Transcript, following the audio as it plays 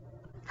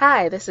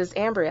Hi, this is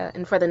Ambria,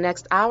 and for the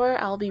next hour,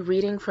 I'll be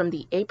reading from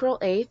the April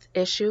 8th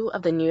issue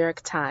of the New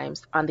York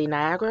Times on the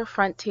Niagara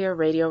Frontier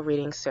Radio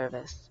Reading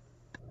Service.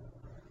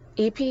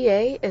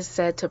 EPA is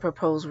said to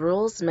propose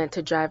rules meant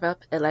to drive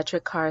up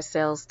electric car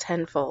sales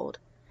tenfold.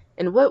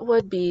 In what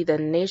would be the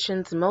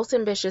nation's most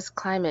ambitious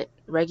climate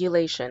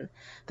regulation,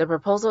 the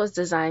proposal is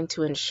designed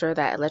to ensure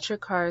that electric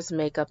cars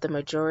make up the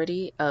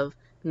majority of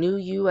new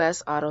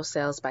U.S. auto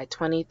sales by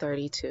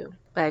 2032.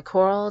 By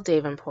Coral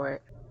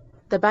Davenport.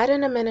 The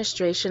Biden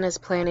administration is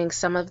planning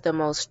some of the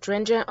most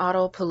stringent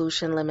auto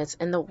pollution limits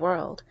in the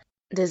world,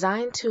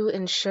 designed to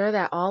ensure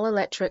that all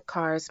electric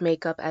cars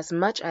make up as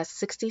much as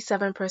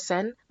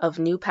 67% of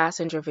new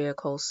passenger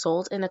vehicles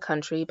sold in the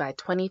country by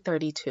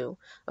 2032,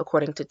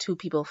 according to two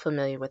people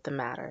familiar with the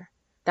matter.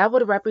 That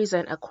would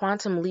represent a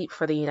quantum leap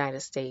for the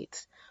United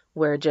States,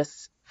 where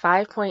just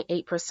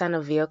 5.8%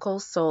 of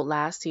vehicles sold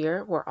last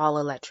year were all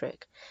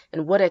electric,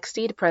 and would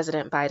exceed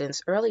President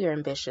Biden's earlier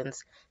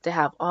ambitions to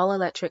have all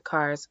electric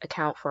cars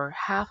account for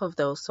half of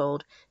those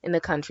sold in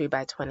the country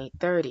by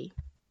 2030.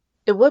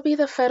 It would be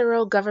the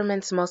federal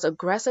government's most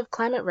aggressive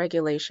climate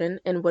regulation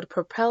and would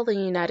propel the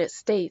United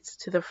States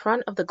to the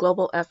front of the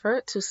global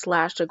effort to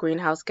slash the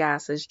greenhouse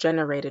gases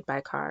generated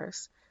by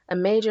cars, a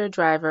major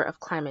driver of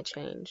climate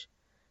change.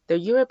 The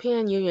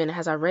European Union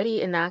has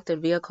already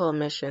enacted vehicle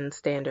emission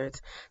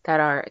standards that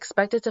are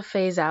expected to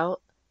phase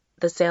out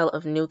the sale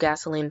of new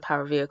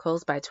gasoline-powered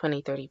vehicles by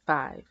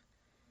 2035.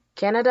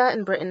 Canada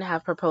and Britain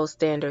have proposed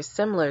standards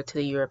similar to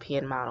the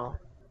European model.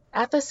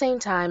 At the same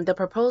time, the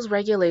proposed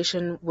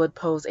regulation would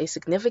pose a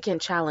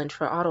significant challenge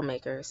for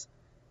automakers.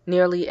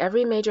 Nearly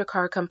every major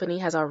car company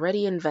has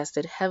already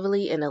invested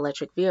heavily in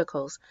electric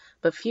vehicles,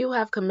 but few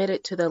have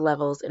committed to the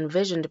levels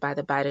envisioned by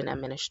the Biden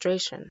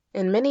administration.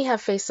 And many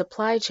have faced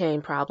supply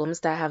chain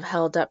problems that have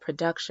held up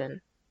production.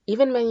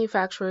 Even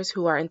manufacturers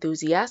who are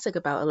enthusiastic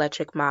about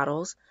electric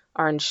models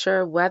are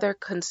unsure whether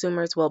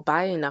consumers will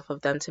buy enough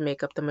of them to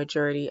make up the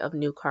majority of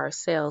new car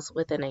sales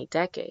within a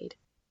decade.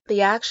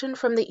 The action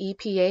from the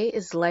EPA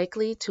is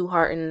likely to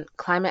hearten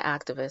climate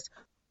activists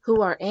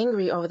who are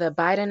angry over the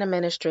Biden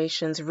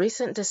administration's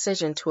recent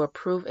decision to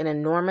approve an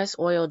enormous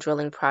oil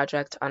drilling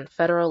project on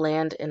federal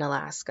land in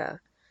Alaska.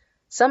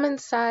 Some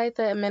inside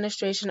the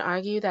administration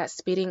argue that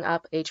speeding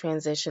up a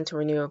transition to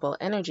renewable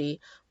energy,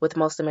 with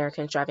most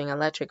Americans driving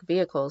electric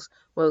vehicles,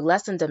 will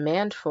lessen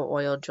demand for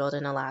oil drilled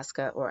in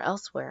Alaska or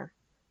elsewhere.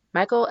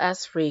 Michael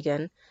S.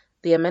 Regan,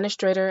 the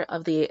administrator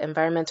of the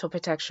Environmental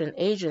Protection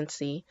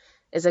Agency,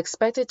 is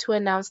expected to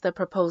announce the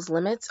proposed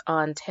limits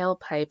on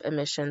tailpipe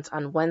emissions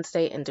on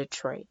Wednesday in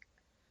Detroit.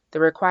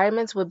 The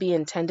requirements would be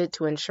intended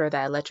to ensure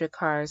that electric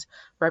cars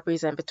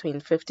represent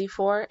between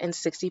 54 and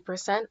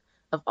 60%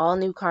 of all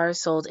new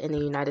cars sold in the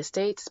United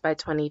States by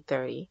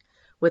 2030,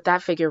 with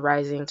that figure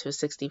rising to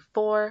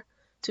 64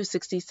 to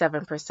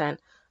 67%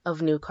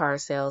 of new car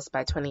sales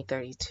by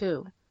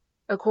 2032.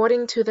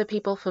 According to the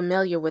people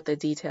familiar with the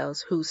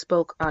details who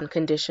spoke on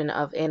condition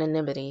of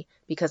anonymity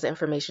because the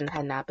information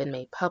had not been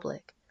made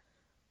public,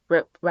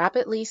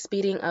 rapidly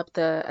speeding up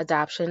the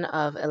adoption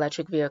of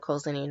electric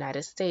vehicles in the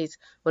United States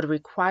would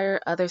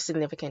require other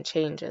significant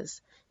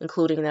changes,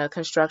 including the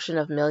construction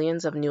of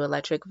millions of new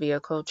electric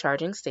vehicle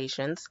charging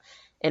stations,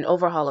 an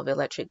overhaul of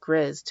electric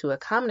grids to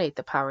accommodate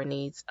the power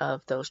needs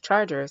of those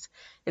chargers,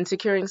 and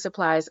securing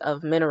supplies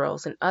of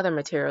minerals and other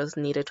materials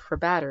needed for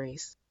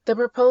batteries. The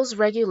proposed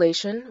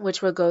regulation,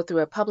 which would go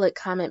through a public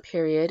comment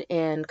period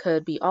and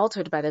could be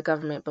altered by the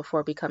government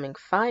before becoming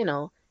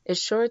final, is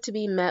sure to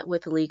be met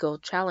with legal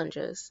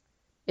challenges.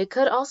 It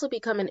could also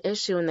become an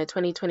issue in the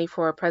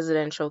 2024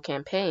 presidential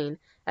campaign,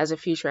 as a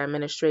future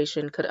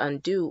administration could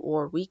undo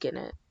or weaken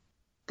it.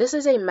 This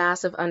is a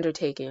massive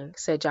undertaking,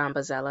 said John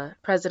Bozzella,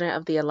 president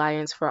of the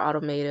Alliance for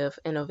Automotive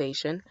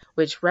Innovation,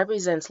 which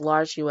represents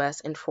large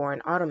U.S. and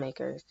foreign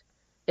automakers.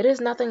 It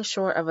is nothing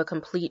short of a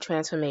complete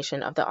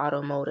transformation of the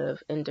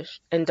automotive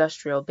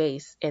industrial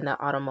base in the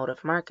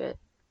automotive market.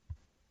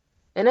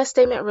 In a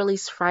statement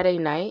released Friday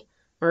night,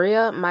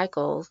 Maria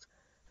Michaels,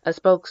 a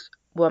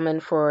spokeswoman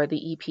for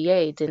the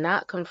EPA, did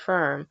not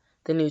confirm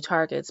the new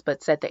targets,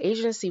 but said the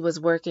agency was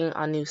working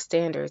on new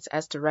standards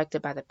as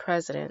directed by the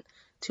president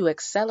to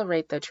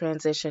accelerate the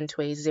transition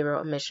to a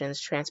zero-emissions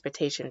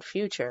transportation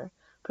future,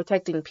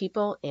 protecting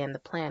people and the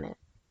planet.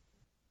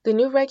 The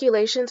new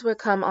regulations would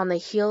come on the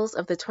heels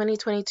of the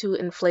 2022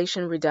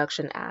 Inflation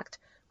Reduction Act,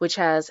 which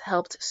has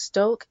helped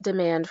stoke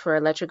demand for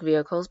electric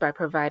vehicles by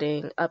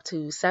providing up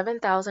to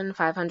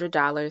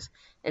 $7,500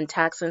 in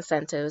tax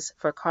incentives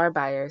for car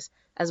buyers,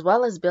 as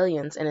well as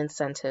billions in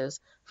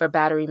incentives for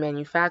battery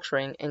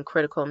manufacturing and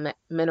critical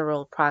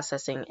mineral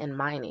processing and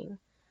mining.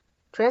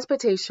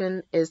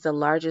 Transportation is the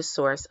largest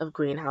source of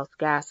greenhouse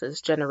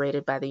gases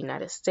generated by the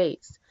United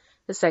States,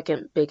 the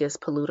second biggest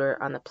polluter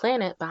on the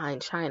planet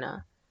behind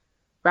China.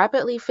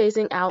 Rapidly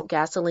phasing out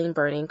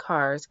gasoline-burning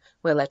cars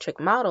with electric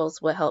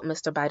models will help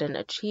Mr. Biden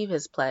achieve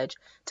his pledge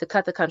to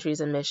cut the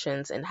country's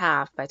emissions in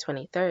half by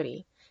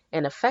 2030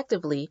 and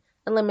effectively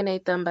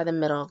eliminate them by the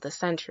middle of the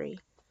century.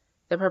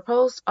 The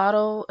proposed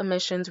auto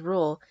emissions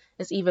rule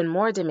is even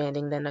more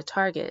demanding than the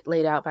target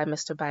laid out by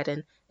Mr.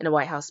 Biden in a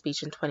White House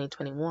speech in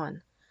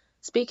 2021.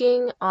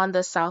 Speaking on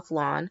the South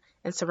Lawn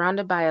and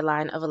surrounded by a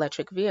line of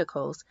electric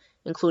vehicles,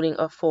 including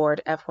a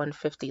Ford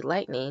F-150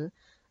 Lightning,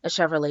 a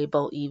Chevrolet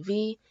Bolt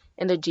EV,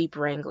 and a Jeep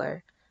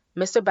Wrangler,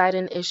 Mr.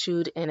 Biden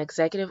issued an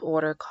executive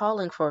order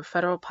calling for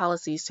federal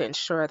policies to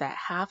ensure that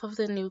half of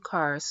the new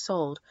cars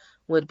sold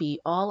would be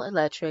all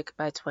electric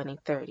by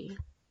 2030.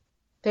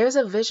 There's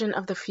a vision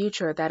of the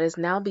future that is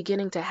now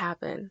beginning to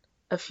happen,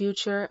 a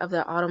future of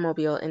the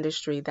automobile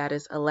industry that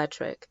is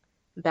electric,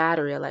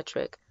 battery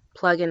electric,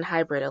 plug-in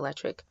hybrid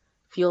electric,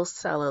 fuel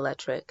cell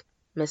electric,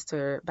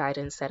 Mr.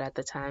 Biden said at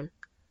the time.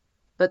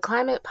 But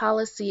climate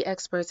policy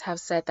experts have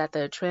said that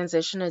the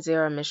transition to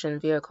zero-emission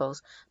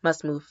vehicles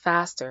must move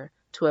faster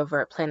to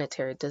avert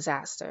planetary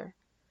disaster.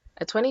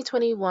 A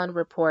 2021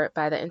 report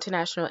by the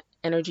International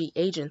Energy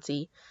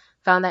Agency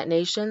found that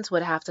nations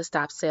would have to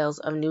stop sales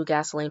of new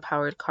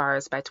gasoline-powered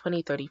cars by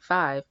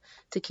 2035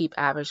 to keep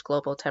average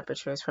global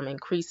temperatures from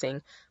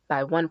increasing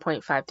by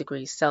 1.5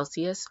 degrees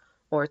Celsius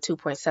or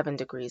 2.7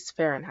 degrees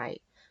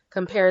Fahrenheit,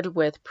 compared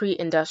with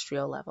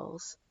pre-industrial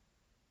levels.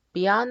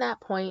 Beyond that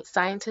point,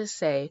 scientists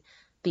say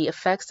the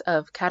effects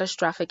of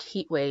catastrophic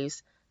heat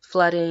waves,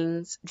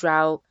 floodings,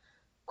 drought,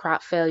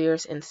 crop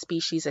failures, and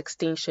species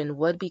extinction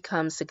would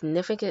become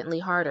significantly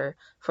harder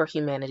for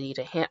humanity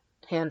to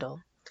handle.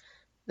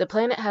 The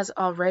planet has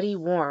already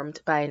warmed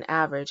by an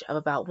average of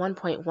about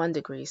 1.1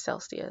 degrees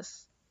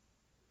Celsius.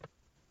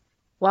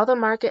 While the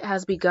market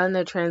has begun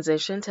the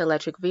transition to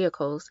electric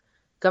vehicles,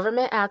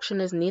 government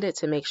action is needed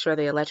to make sure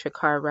the electric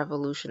car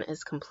revolution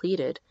is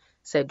completed,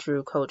 said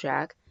Drew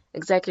Kojak,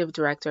 Executive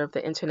Director of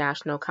the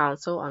International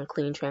Council on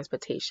Clean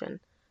Transportation,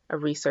 a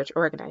research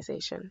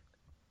organization.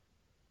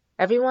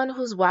 Everyone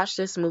who's watched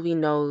this movie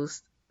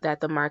knows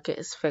that the market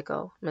is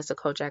fickle, Mr.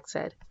 Kojak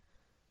said.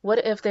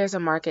 What if there's a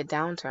market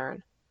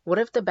downturn? What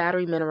if the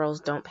battery minerals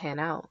don't pan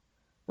out?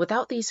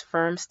 Without these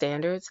firm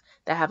standards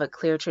that have a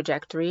clear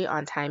trajectory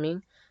on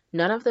timing,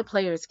 none of the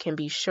players can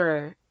be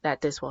sure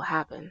that this will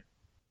happen.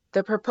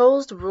 The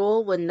proposed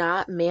rule would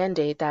not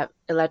mandate that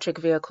electric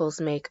vehicles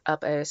make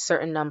up a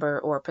certain number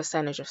or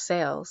percentage of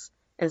sales.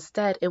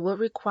 Instead, it would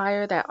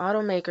require that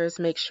automakers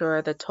make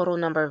sure the total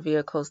number of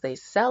vehicles they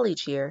sell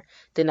each year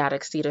did not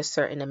exceed a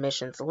certain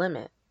emissions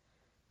limit.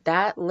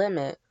 That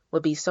limit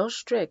would be so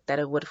strict that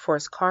it would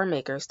force car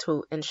makers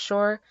to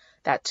ensure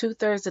that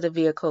 2/3 of the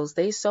vehicles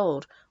they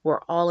sold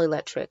were all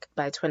electric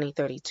by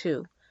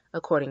 2032,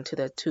 according to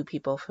the two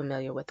people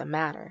familiar with the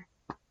matter.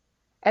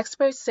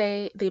 Experts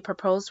say the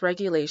proposed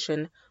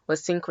regulation would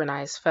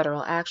synchronize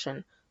federal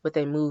action with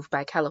a move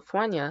by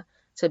California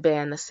to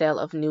ban the sale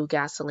of new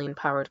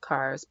gasoline-powered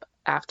cars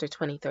after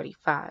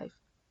 2035.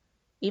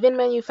 Even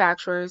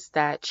manufacturers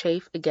that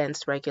chafe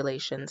against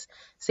regulations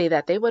say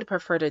that they would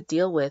prefer to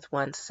deal with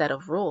one set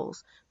of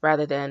rules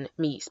rather than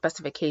meet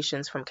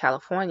specifications from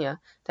California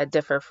that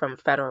differ from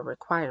federal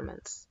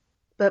requirements.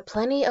 But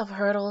plenty of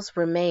hurdles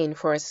remain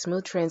for a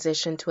smooth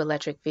transition to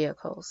electric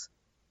vehicles.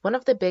 One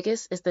of the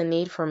biggest is the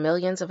need for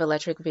millions of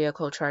electric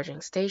vehicle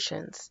charging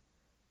stations.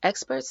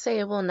 Experts say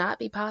it will not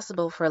be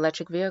possible for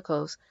electric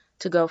vehicles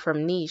to go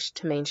from niche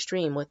to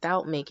mainstream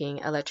without making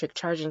electric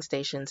charging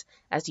stations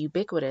as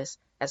ubiquitous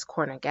as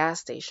corner gas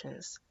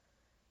stations.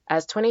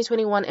 As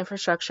 2021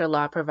 infrastructure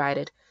law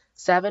provided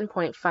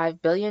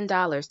 $7.5 billion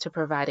to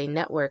provide a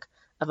network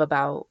of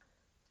about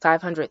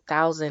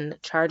 500,000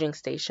 charging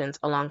stations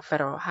along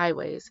federal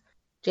highways,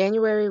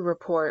 January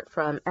report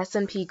from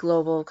S&P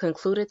Global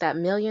concluded that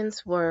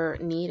millions were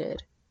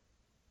needed.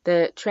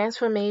 The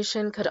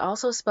transformation could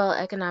also spell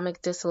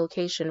economic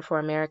dislocation for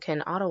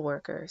American auto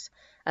workers,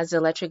 as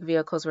electric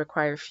vehicles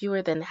require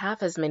fewer than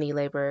half as many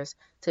laborers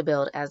to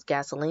build as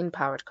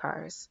gasoline-powered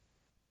cars.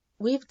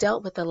 We've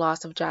dealt with the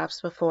loss of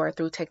jobs before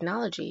through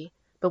technology,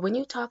 but when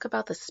you talk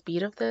about the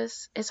speed of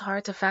this, it's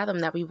hard to fathom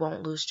that we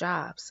won't lose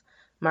jobs,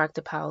 Mark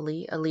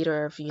DePaoli, a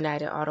leader of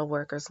United Auto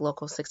Workers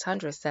Local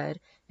 600, said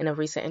in a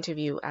recent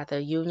interview at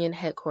the union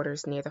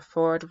headquarters near the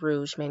Ford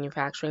Rouge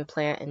manufacturing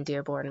plant in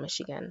Dearborn,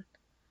 Michigan.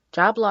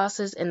 Job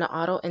losses in the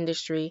auto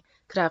industry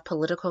could have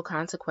political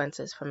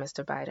consequences for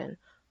Mr. Biden,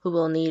 who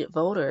will need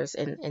voters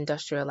in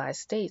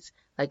industrialized states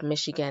like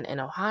Michigan and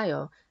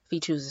Ohio if he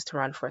chooses to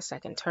run for a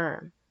second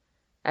term.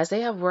 As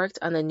they have worked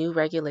on the new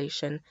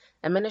regulation,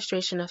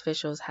 administration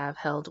officials have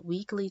held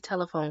weekly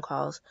telephone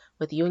calls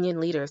with union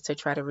leaders to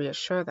try to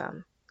reassure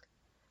them.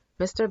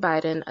 Mr.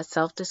 Biden, a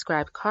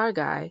self-described car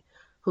guy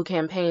who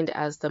campaigned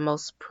as the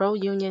most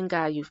pro-union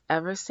guy you've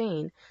ever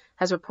seen,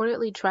 has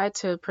reportedly tried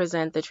to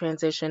present the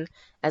transition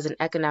as an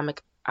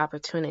economic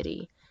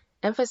opportunity,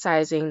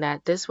 emphasizing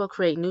that this will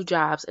create new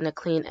jobs in a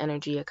clean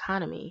energy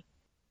economy.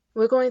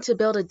 We're going to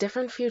build a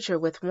different future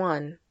with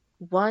one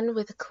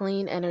with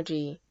clean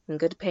energy and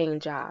good-paying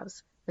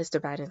jobs,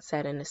 Mr. Biden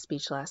said in a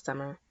speech last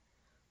summer.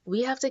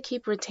 We have to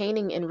keep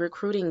retaining and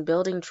recruiting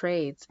building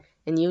trades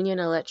and union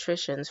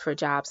electricians for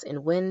jobs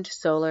in wind,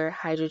 solar,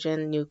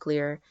 hydrogen,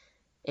 nuclear,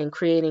 and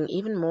creating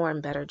even more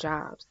and better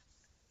jobs.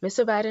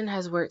 Mr. Biden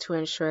has worked to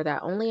ensure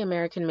that only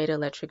American-made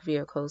electric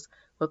vehicles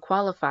would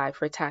qualify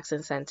for tax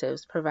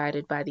incentives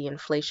provided by the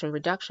Inflation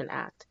Reduction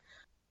Act,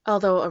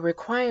 although a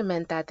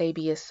requirement that they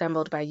be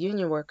assembled by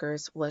union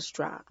workers was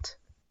dropped.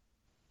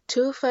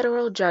 2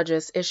 federal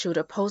judges issued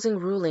opposing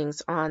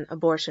rulings on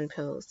abortion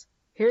pills.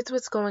 Here's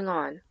what's going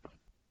on.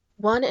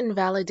 One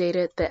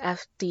invalidated the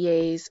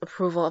FDA's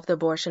approval of the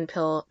abortion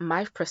pill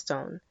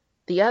mifepristone.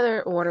 The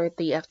other ordered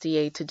the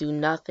FDA to do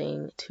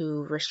nothing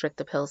to restrict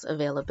the pill's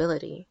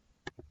availability.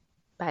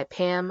 By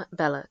Pam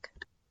Belloc.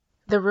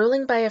 The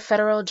ruling by a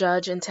federal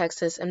judge in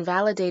Texas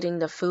invalidating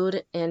the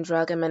Food and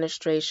Drug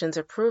Administration's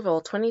approval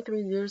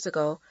 23 years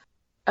ago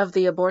of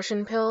the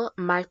abortion pill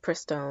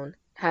mifepristone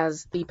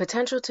has the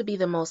potential to be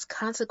the most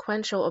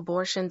consequential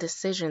abortion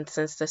decision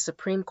since the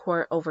Supreme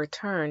Court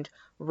overturned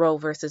Roe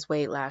v.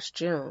 Wade last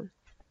June.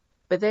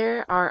 But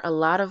there are a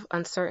lot of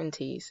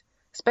uncertainties,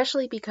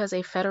 especially because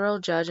a federal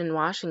judge in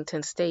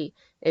Washington state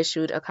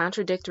issued a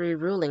contradictory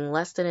ruling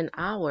less than an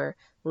hour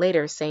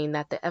later saying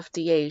that the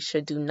FDA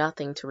should do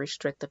nothing to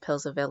restrict the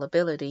pill's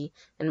availability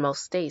in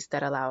most states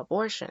that allow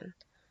abortion.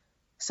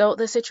 So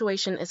the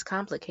situation is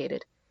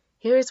complicated.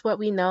 Here is what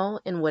we know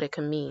and what it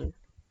can mean.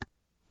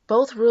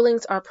 Both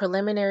rulings are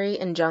preliminary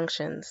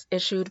injunctions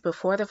issued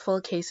before the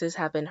full cases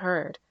have been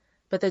heard,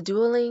 but the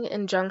dueling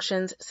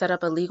injunctions set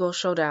up a legal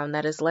showdown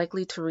that is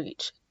likely to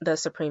reach the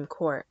Supreme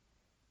Court.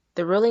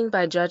 The ruling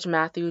by Judge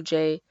Matthew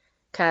J.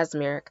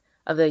 Kacsmaryk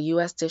of the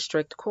U.S.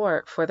 District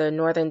Court for the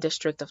Northern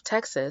District of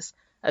Texas,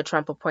 a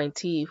Trump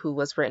appointee who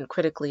was written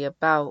critically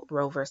about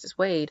Roe v.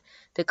 Wade,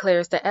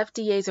 declares the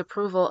FDA's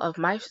approval of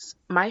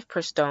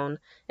mifepristone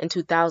in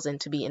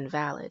 2000 to be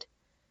invalid.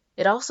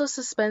 It also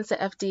suspends the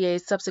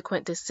FDA's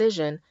subsequent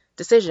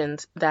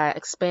decisions that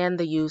expand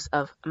the use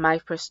of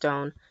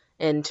mifepristone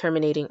in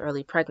terminating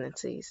early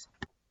pregnancies.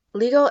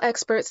 Legal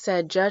experts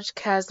said Judge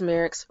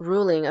Kacsmaryk's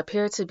ruling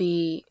appeared to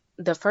be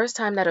the first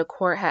time that a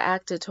court had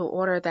acted to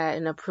order that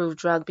an approved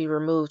drug be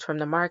removed from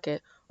the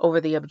market over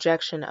the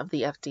objection of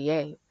the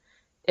FDA.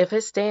 If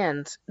it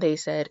stands, they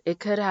said, it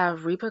could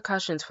have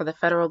repercussions for the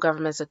federal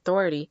government's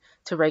authority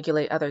to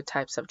regulate other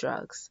types of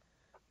drugs.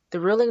 The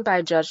ruling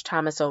by Judge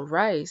Thomas O.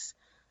 Rice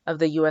of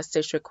the U.S.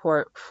 District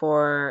Court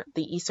for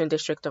the Eastern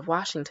District of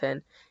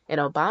Washington, an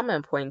Obama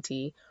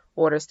appointee,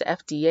 orders the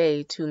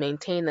FDA to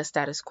maintain the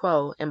status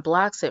quo and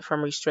blocks it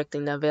from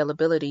restricting the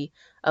availability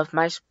of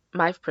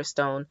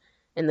mifepristone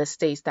in the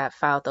states that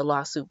filed the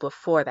lawsuit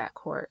before that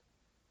court.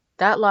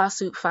 That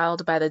lawsuit,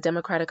 filed by the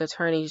Democratic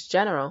Attorneys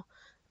General,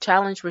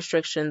 challenged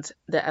restrictions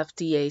the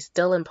FDA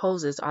still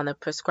imposes on the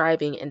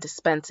prescribing and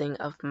dispensing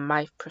of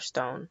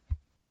mifepristone.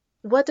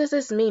 What does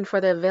this mean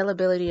for the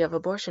availability of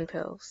abortion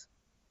pills?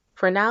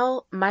 For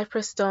now,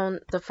 mifepristone,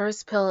 the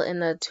first pill in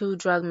the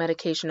 2-drug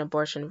medication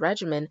abortion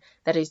regimen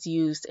that is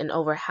used in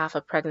over half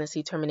of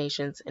pregnancy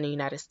terminations in the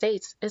United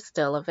States, is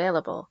still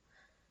available.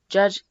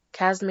 Judge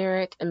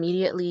Kacsmaryk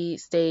immediately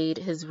stayed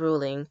his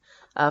ruling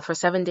for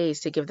 7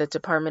 days to give the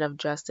Department of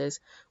Justice,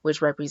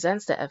 which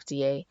represents the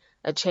FDA,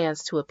 a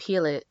chance to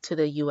appeal it to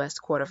the U.S.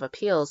 Court of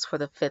Appeals for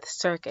the Fifth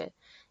Circuit,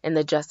 and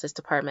the Justice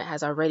Department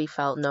has already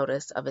filed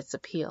notice of its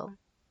appeal.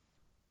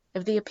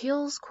 If the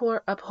appeals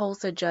court upholds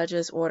the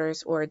judge's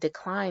orders or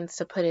declines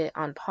to put it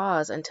on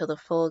pause until the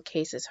full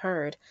case is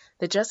heard,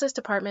 the Justice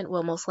Department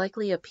will most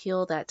likely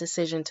appeal that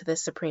decision to the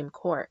Supreme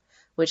Court,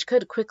 which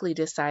could quickly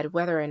decide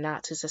whether or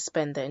not to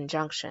suspend the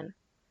injunction.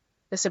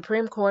 The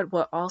Supreme Court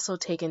will also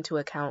take into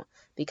account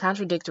the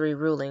contradictory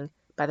ruling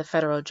by the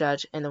federal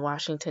judge in the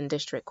Washington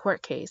District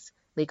Court case,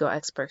 legal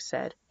experts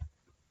said.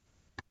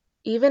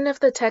 Even if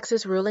the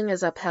Texas ruling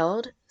is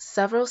upheld,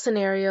 several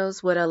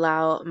scenarios would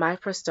allow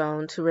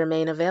mifepristone to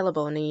remain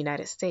available in the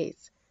United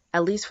States,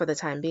 at least for the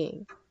time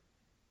being.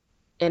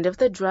 And if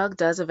the drug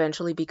does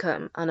eventually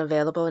become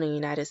unavailable in the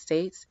United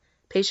States,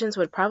 patients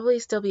would probably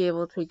still be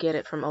able to get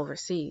it from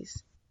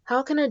overseas.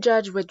 How can a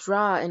judge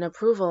withdraw an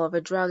approval of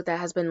a drug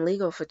that has been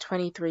legal for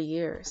 23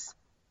 years?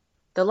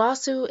 The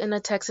lawsuit in the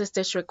Texas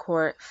District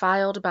Court,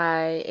 filed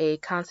by a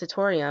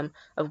consortium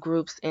of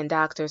groups and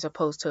doctors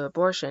opposed to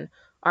abortion,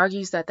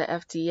 argues that the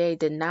FDA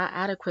did not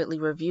adequately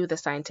review the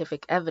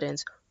scientific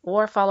evidence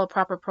or follow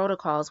proper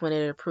protocols when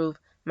it approved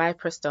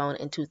mifepristone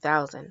in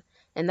 2000,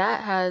 and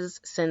that has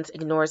since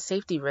ignored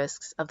safety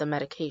risks of the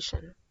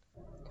medication.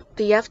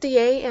 The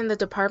FDA and the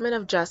Department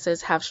of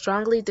Justice have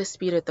strongly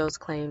disputed those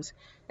claims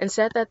and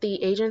said that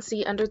the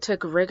agency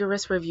undertook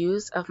rigorous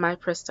reviews of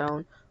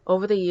mifepristone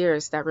over the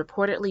years that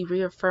reportedly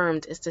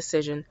reaffirmed its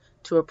decision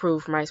to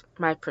approve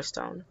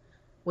mifepristone,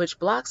 which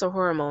blocks a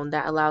hormone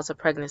that allows a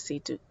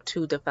pregnancy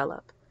to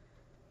develop.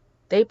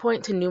 They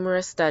point to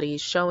numerous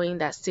studies showing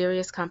that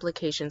serious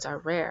complications are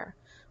rare,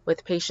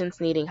 with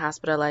patients needing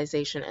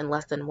hospitalization in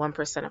less than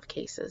 1% of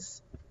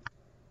cases.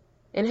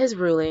 In his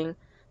ruling,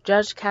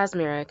 Judge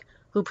Kacsmaryk,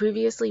 who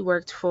previously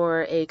worked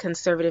for a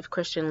conservative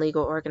Christian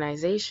legal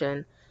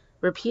organization,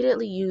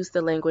 repeatedly used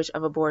the language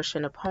of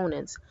abortion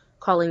opponents,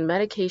 calling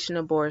medication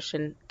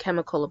abortion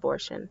chemical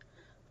abortion,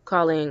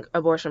 calling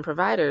abortion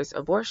providers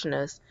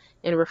abortionists,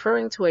 and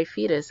referring to a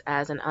fetus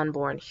as an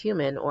unborn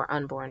human or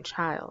unborn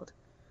child.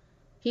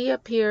 He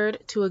appeared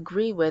to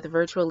agree with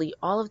virtually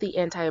all of the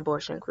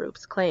anti-abortion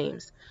groups'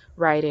 claims,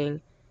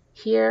 writing,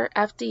 "Here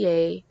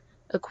FDA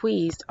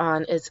acquiesced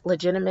on its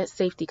legitimate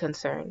safety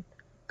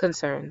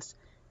concerns,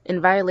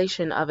 in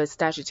violation of its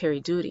statutory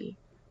duty,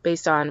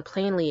 based on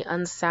plainly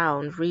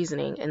unsound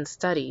reasoning and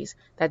studies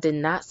that did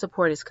not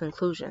support its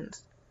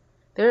conclusions.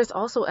 There is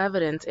also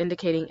evidence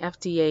indicating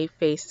FDA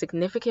faced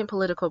significant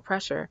political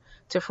pressure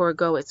to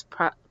forego its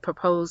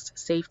proposed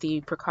safety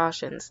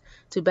precautions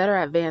to better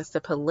advance the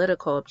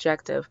political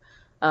objective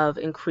of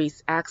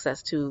increased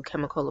access to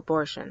chemical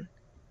abortion."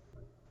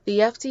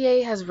 The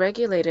FDA has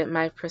regulated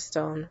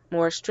mifepristone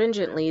more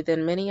stringently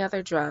than many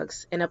other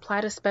drugs and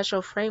applied a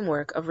special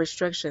framework of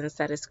restrictions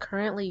that is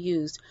currently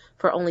used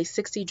for only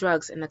 60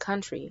 drugs in the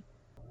country.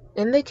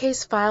 In the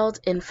case filed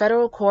in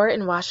federal court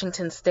in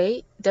Washington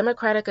state,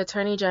 Democratic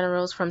attorney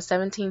generals from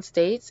 17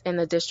 states and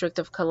the District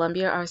of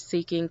Columbia are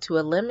seeking to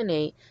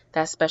eliminate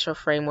that special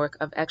framework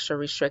of extra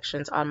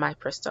restrictions on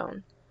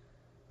mifepristone.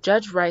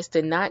 Judge Rice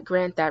did not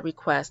grant that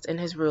request in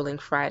his ruling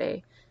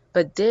Friday,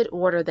 but did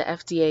order the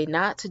FDA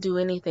not to do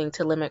anything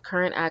to limit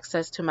current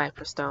access to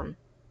mifepristone.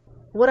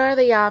 What are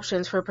the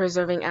options for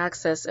preserving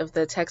access if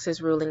the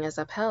Texas ruling is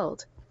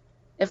upheld?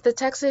 If the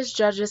Texas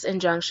judge's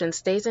injunction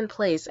stays in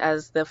place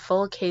as the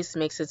full case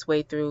makes its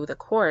way through the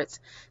courts,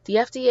 the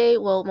FDA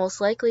will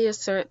most likely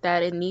assert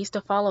that it needs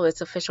to follow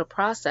its official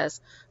process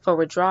for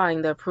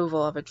withdrawing the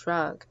approval of a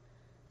drug.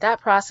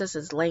 That process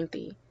is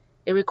lengthy.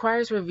 It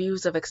requires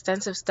reviews of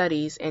extensive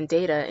studies and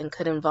data and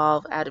could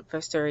involve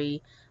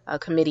advisory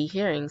committee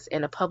hearings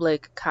and a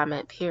public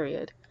comment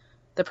period.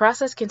 The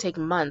process can take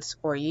months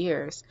or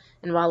years,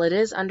 and while it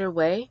is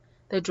underway,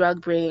 the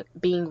drug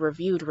being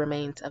reviewed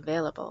remains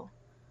available.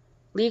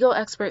 Legal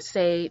experts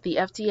say the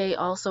FDA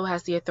also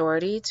has the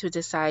authority to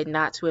decide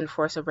not to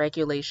enforce a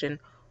regulation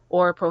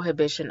or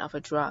prohibition of a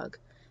drug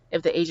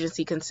if the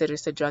agency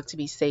considers the drug to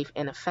be safe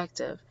and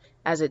effective,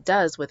 as it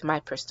does with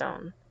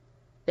mifepristone.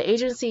 The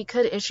agency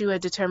could issue a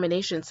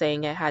determination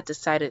saying it had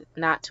decided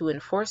not to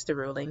enforce the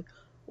ruling,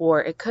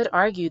 or it could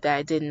argue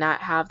that it did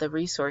not have the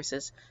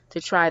resources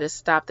to try to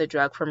stop the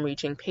drug from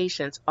reaching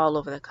patients all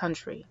over the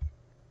country.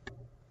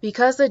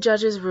 Because the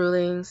judge's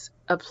rulings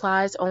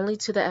applies only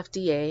to the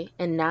FDA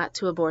and not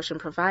to abortion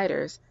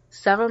providers,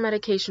 several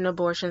medication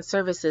abortion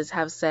services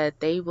have said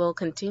they will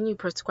continue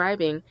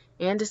prescribing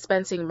and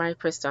dispensing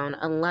mifepristone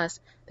unless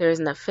there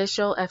is an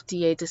official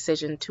FDA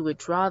decision to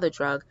withdraw the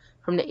drug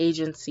from the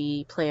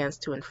agency plans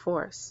to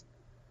enforce.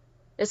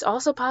 It's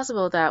also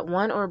possible that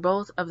one or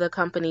both of the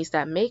companies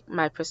that make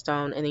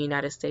mifepristone in the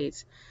United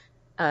States,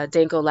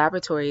 Danco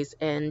Laboratories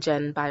and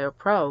Gen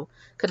BioPro,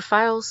 could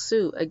file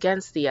suit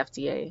against the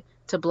FDA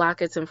to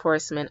block its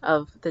enforcement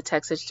of the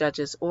Texas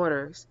judge's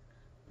orders,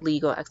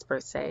 legal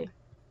experts say.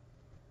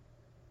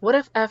 What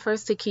if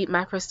efforts to keep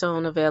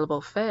mifepristone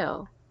available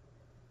fail?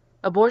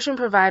 Abortion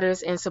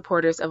providers and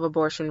supporters of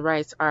abortion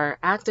rights are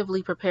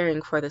actively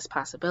preparing for this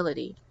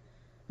possibility.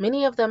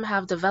 Many of them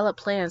have developed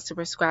plans to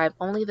prescribe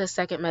only the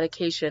second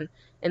medication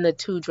in the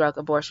two-drug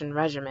abortion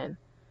regimen,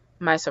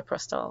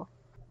 misoprostol.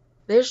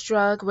 This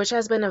drug, which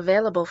has been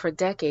available for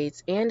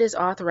decades and is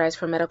authorized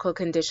for medical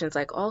conditions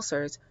like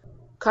ulcers,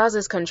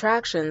 causes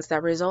contractions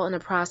that result in a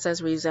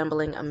process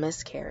resembling a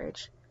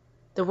miscarriage.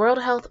 The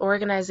World Health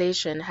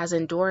Organization has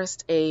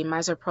endorsed a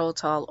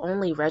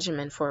misoprostol-only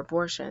regimen for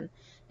abortion,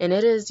 and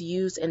it is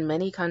used in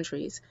many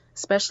countries,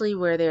 especially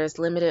where there is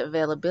limited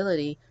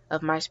availability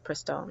of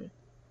mifepristone.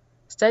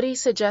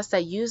 Studies suggest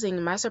that using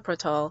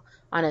misoprostol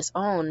on its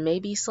own may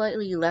be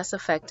slightly less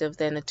effective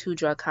than a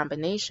two-drug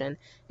combination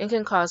and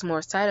can cause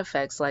more side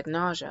effects like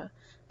nausea,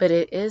 but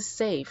it is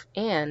safe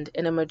and,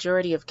 in a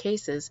majority of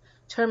cases,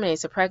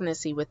 terminates a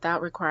pregnancy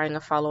without requiring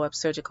a follow-up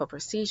surgical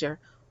procedure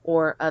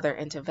or other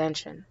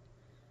intervention.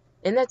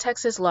 In the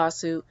Texas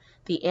lawsuit,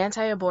 the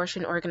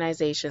anti-abortion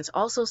organizations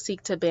also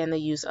seek to ban the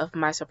use of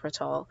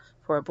misoprostol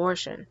for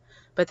abortion,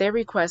 but their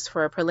request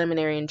for a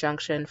preliminary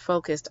injunction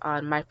focused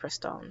on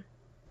mifepristone.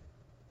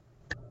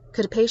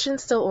 Could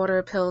patients still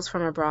order pills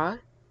from abroad?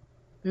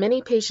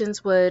 Many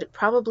patients would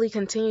probably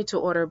continue to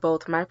order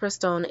both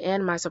mifepristone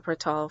and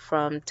misoprostol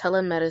from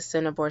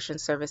telemedicine abortion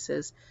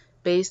services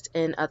based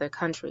in other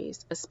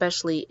countries,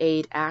 especially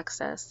Aid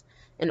Access,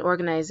 an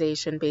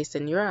organization based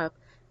in Europe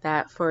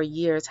that for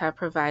years have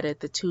provided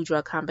the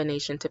two-drug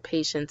combination to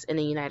patients in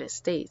the United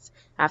States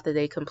after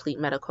they complete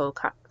medical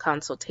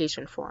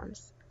consultation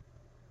forms.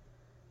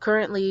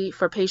 Currently,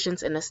 for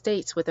patients in the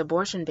States with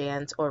abortion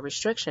bans or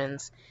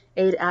restrictions,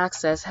 Aid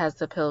Access has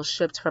the pills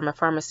shipped from a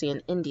pharmacy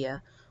in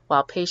India,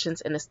 while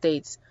patients in the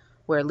States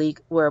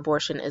where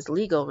abortion is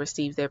legal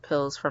receive their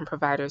pills from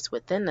providers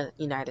within the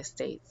United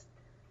States.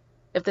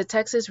 If the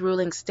Texas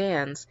ruling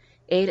stands,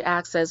 Aid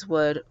Access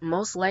would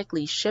most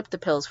likely ship the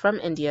pills from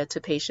India to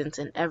patients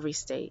in every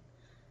state.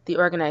 The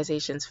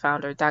organization's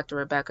founder, Dr.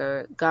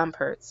 Rebecca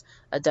Gompertz,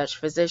 a Dutch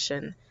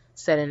physician,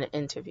 said in an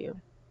interview.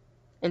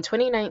 In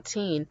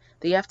 2019,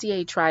 the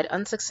FDA tried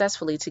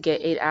unsuccessfully to get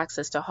Aid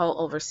Access to halt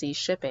overseas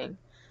shipping.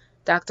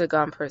 Dr.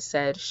 Gompertz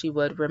said she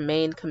would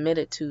remain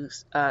committed to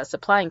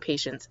supplying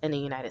patients in the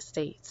United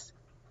States.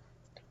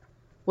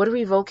 Would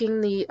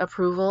revoking the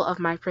approval of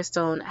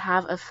mifepristone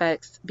have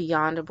effects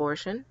beyond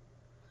abortion?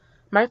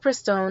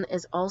 Mifepristone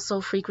is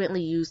also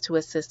frequently used to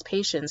assist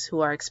patients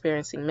who are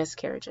experiencing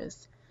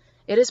miscarriages.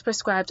 It is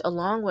prescribed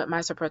along with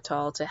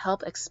misoprostol to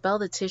help expel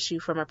the tissue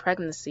from a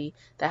pregnancy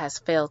that has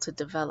failed to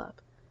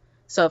develop.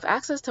 So if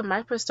access to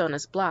mifepristone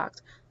is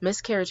blocked,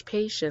 miscarriage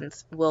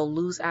patients will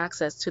lose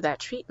access to that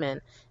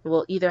treatment and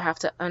will either have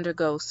to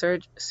undergo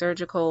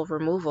surgical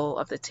removal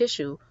of the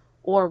tissue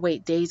or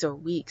wait days or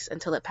weeks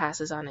until it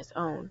passes on its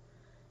own,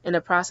 in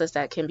a process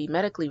that can be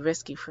medically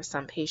risky for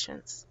some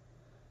patients.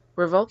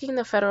 Revoking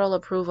the federal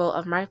approval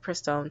of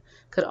mifepristone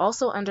could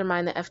also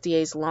undermine the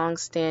FDA's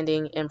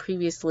long-standing and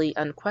previously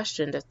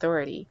unquestioned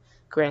authority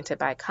granted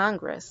by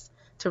Congress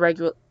to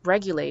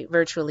regulate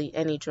virtually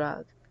any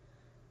drug.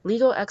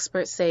 Legal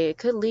experts say it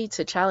could lead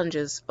to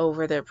challenges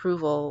over the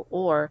approval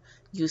or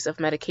use of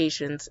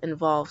medications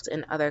involved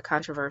in other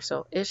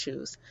controversial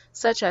issues,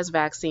 such as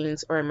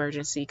vaccines or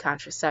emergency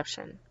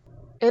contraception.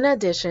 In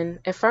addition,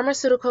 if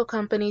pharmaceutical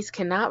companies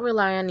cannot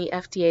rely on the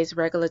FDA's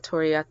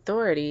regulatory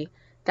authority,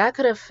 that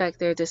could affect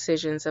their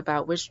decisions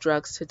about which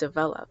drugs to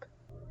develop.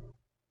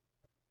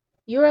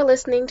 You are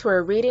listening to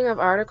a reading of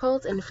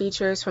articles and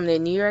features from the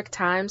New York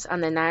Times on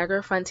the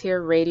Niagara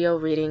Frontier Radio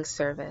Reading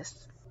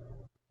Service.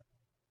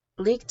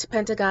 Leaked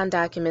Pentagon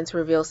documents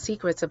reveal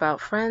secrets about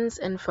friends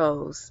and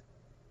foes.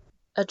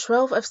 A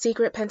trove of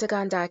secret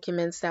Pentagon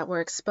documents that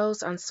were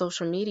exposed on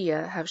social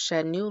media have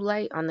shed new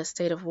light on the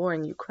state of war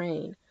in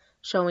Ukraine,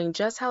 showing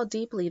just how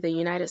deeply the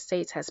United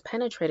States has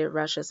penetrated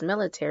Russia's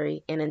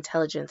military and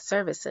intelligence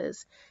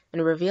services,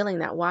 and revealing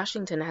that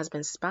Washington has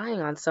been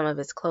spying on some of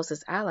its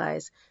closest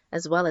allies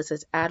as well as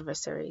its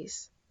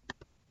adversaries.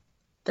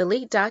 The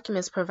leaked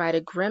documents provide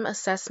a grim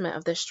assessment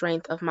of the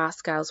strength of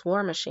Moscow's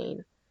war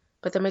machine,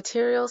 but the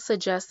material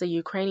suggests the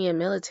Ukrainian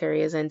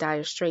military is in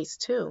dire straits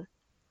too.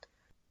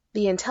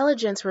 The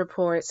intelligence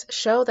reports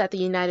show that the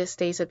United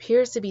States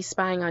appears to be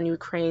spying on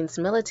Ukraine's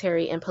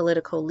military and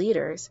political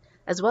leaders,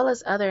 as well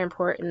as other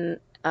important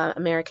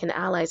American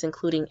allies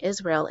including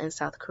Israel and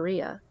South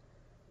Korea.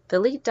 The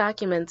leaked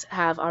documents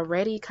have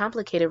already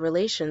complicated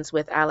relations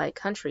with allied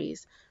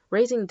countries,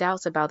 raising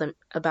doubts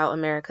about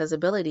America's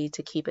ability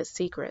to keep its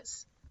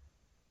secrets.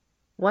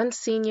 One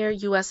senior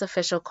U.S.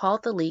 official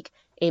called the leak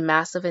a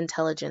massive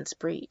intelligence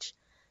breach.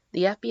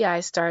 The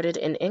FBI started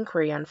an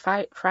inquiry on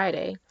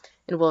Friday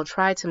and will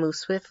try to move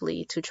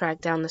swiftly to track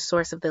down the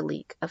source of the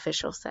leak,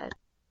 officials said.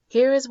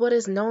 Here is what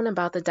is known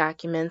about the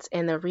documents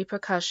and the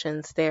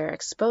repercussions their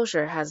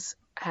exposure has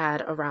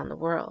had around the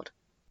world.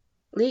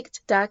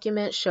 Leaked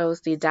document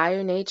shows the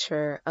dire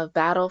nature of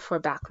battle for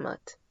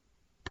Bakhmut.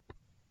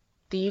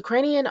 The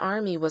Ukrainian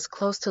army was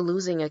close to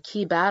losing a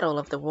key battle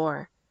of the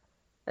war.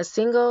 A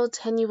single,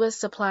 tenuous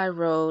supply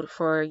road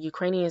for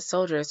Ukrainian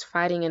soldiers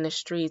fighting in the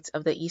streets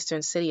of the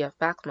eastern city of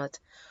Bakhmut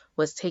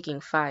was taking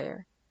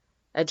fire.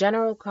 A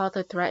general called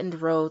the threatened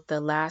road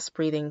the last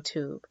breathing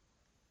tube.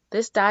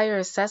 This dire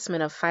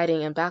assessment of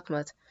fighting in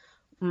Bakhmut,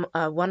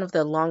 one of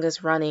the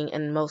longest-running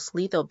and most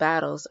lethal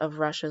battles of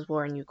Russia's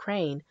war in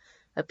Ukraine,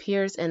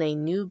 appears in a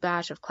new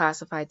batch of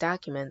classified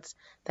documents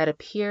that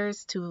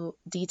appears to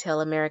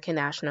detail American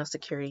national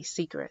security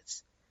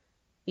secrets.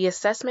 The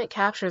assessment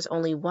captures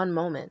only one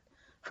moment,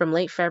 from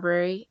late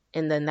February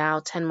in the now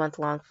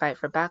 10-month-long fight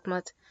for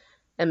Bakhmut,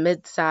 a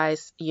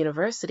mid-sized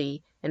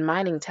university and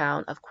mining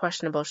town of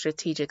questionable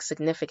strategic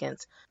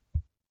significance,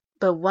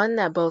 but one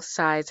that both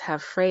sides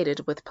have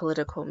freighted with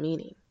political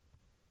meaning.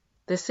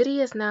 The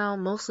city is now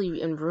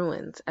mostly in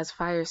ruins as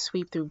fires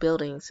sweep through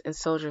buildings and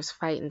soldiers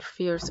fight in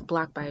fierce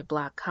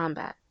block-by-block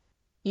combat.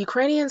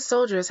 Ukrainian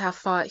soldiers have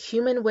fought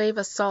human wave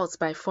assaults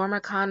by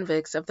former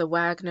convicts of the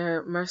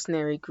Wagner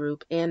mercenary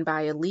group and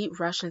by elite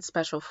Russian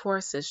special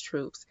forces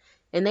troops,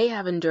 and they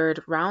have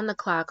endured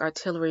round-the-clock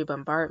artillery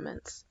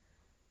bombardments.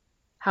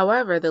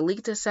 However, the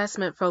leaked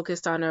assessment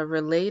focused on a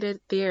related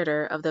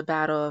theater of the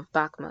Battle of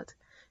Bakhmut,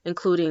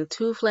 including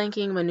 2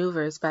 flanking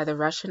maneuvers by the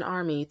Russian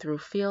army through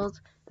fields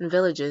and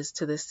villages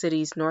to the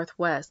city's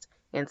northwest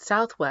and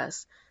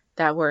southwest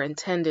that were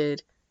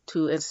intended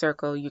to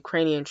encircle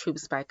Ukrainian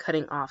troops by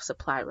cutting off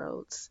supply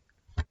roads.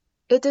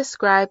 It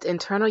described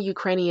internal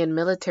Ukrainian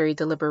military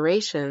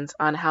deliberations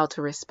on how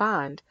to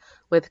respond,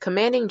 with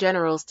commanding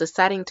generals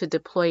deciding to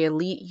deploy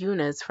elite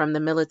units from the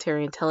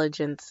military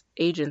intelligence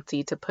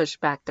agency to push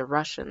back the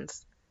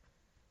Russians.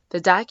 The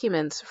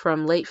documents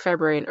from late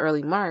February and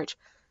early March,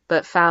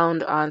 but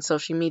found on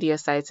social media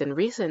sites in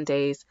recent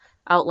days,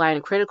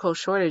 outline critical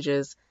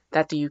shortages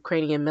that the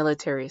Ukrainian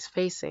military is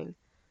facing.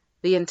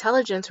 The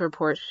intelligence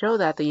reports show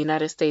that the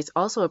United States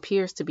also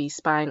appears to be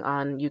spying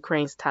on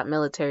Ukraine's top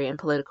military and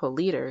political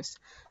leaders,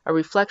 a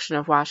reflection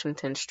of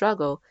Washington's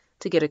struggle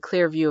to get a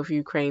clear view of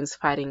Ukraine's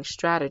fighting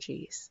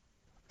strategies.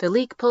 The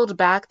leak pulled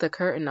back the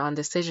curtain on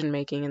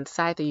decision-making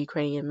inside the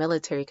Ukrainian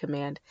military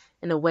command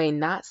in a way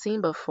not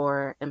seen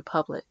before in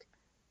public.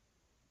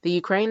 The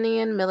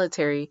Ukrainian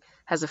military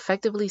has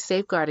effectively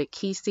safeguarded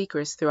key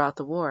secrets throughout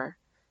the war,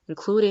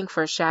 including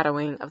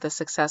foreshadowing of the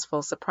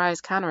successful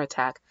surprise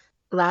counterattack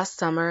last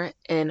summer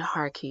in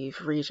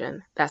Kharkiv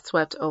region that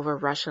swept over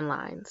Russian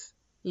lines.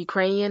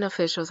 Ukrainian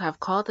officials have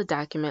called the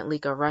document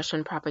leak a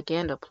Russian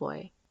propaganda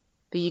ploy.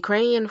 The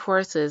Ukrainian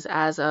forces,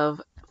 as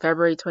of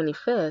February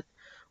 25th,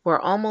 were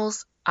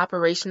almost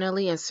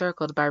operationally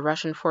encircled by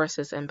Russian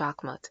forces in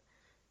Bakhmut,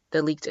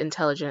 the leaked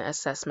intelligence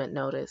assessment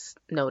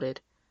noted.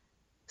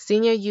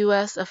 Senior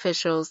U.S.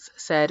 officials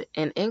said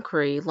an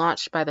inquiry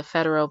launched by the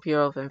Federal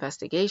Bureau of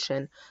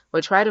Investigation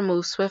would try to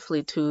move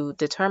swiftly to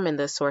determine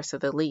the source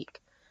of the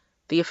leak.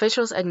 The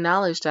officials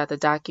acknowledged that the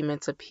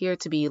documents appear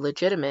to be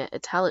legitimate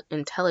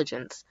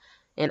intelligence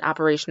in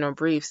operational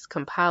briefs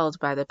compiled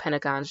by the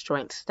Pentagon's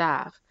Joint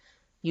Staff,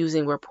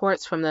 using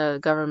reports from the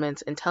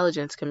government's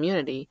intelligence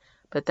community,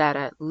 but that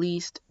at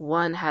least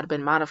one had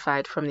been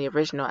modified from the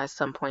original at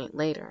some point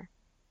later.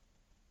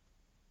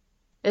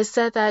 It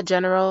said that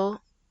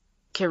General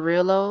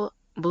Kyrylo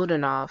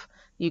Budanov,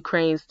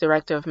 Ukraine's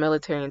director of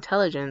military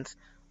intelligence,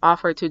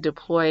 offered to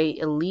deploy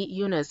elite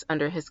units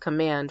under his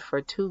command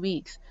for 2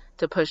 weeks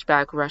to push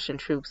back Russian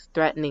troops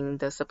threatening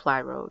the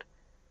supply road.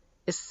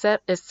 It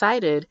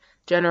cited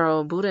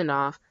General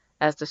Budanov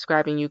as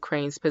describing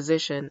Ukraine's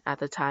position at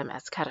the time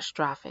as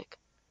catastrophic.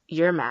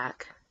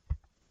 Yermak.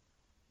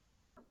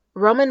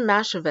 Roman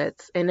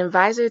Mashevitz, an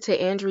advisor to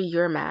Andriy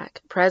Yermak,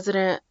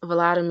 President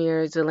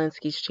Volodymyr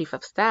Zelensky's chief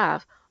of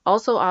staff,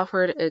 also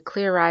offered a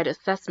clear-eyed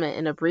assessment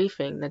in a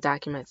briefing, the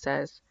document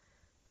says.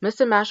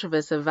 Mr.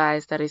 Mashevitz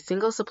advised that a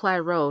single supply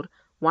road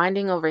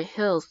winding over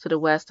hills to the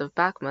west of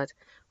Bakhmut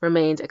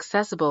remained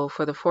accessible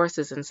for the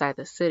forces inside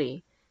the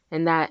city,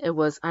 and that it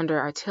was under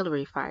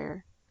artillery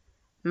fire.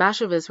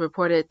 Mashevitz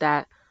reported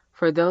that,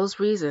 for those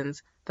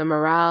reasons, the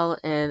morale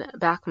in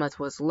Bakhmut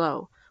was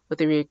low, with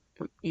the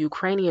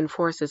Ukrainian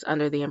forces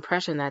under the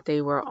impression that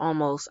they were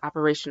almost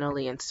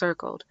operationally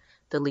encircled,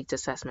 the leaked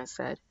assessment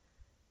said.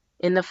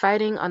 In the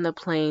fighting on the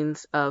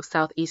plains of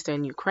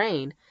southeastern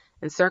Ukraine,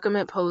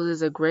 encirclement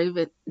poses a grave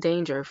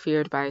danger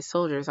feared by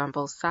soldiers on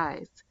both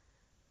sides.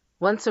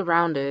 Once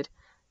surrounded,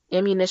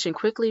 ammunition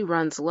quickly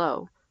runs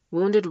low.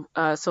 Wounded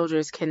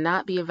soldiers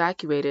cannot be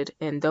evacuated,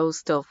 and those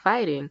still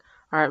fighting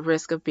are at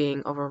risk of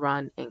being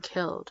overrun and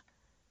killed.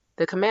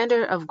 The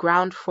commander of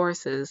ground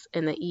forces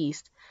in the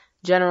east,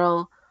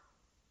 General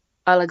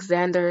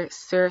Alexander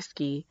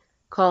Syrsky,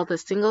 called the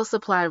single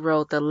supply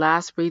road the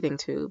last breathing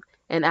tube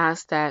and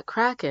asked that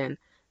Kraken,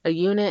 a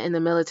unit in the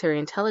military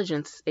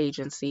intelligence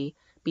agency,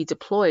 be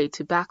deployed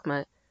to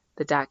Bakhmut,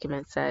 the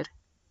document said.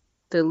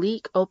 The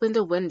leak opened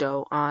a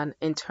window on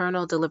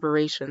internal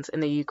deliberations in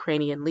the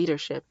Ukrainian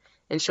leadership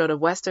and showed a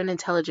Western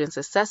intelligence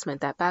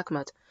assessment that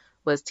Bakhmut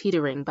was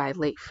teetering by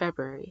late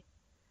February.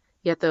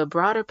 Yet the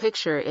broader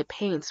picture it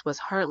paints was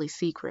hardly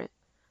secret.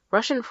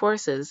 Russian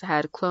forces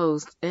had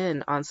closed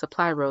in on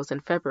supply roads in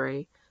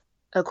February,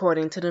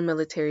 according to the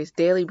military's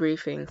daily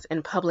briefings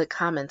and public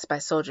comments by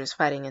soldiers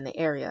fighting in the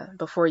area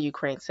before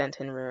Ukraine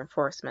sent in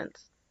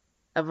reinforcements.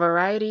 A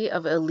variety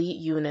of elite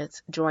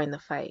units joined the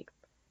fight.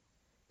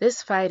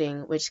 This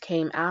fighting, which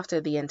came after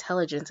the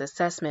intelligence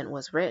assessment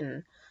was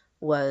written,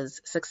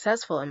 was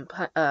successful in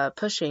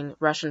pushing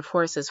Russian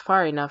forces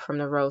far enough from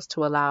the roads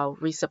to allow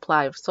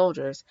resupply of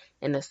soldiers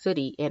in the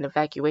city and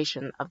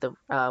evacuation of the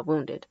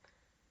wounded.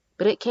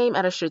 But it came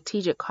at a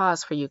strategic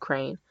cost for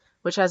Ukraine,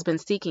 which has been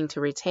seeking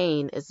to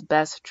retain its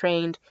best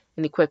trained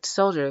and equipped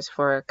soldiers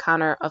for a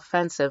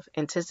counter-offensive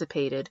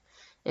anticipated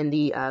in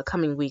the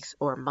coming weeks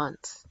or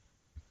months.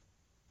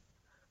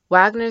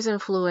 Wagner's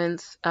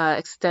influence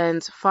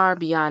extends far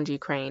beyond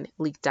Ukraine,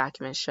 leaked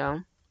documents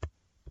show.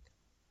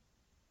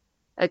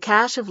 A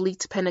cache of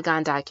leaked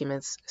Pentagon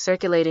documents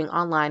circulating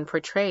online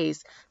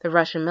portrays the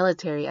Russian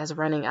military as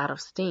running out of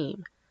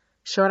steam,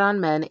 short on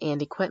men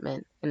and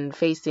equipment, and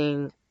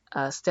facing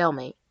a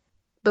stalemate.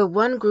 But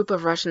one group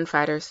of Russian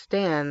fighters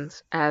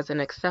stands as an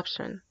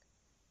exception.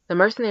 The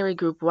mercenary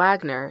group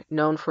Wagner,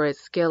 known for its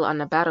skill on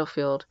the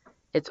battlefield,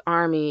 its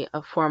army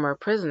of former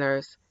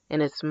prisoners,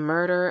 and its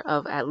murder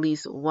of at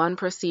least one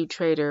perceived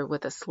traitor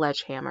with a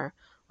sledgehammer,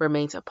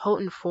 remains a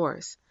potent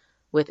force,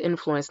 with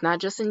influence not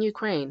just in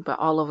Ukraine, but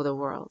all over the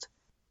world.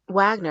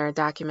 Wagner,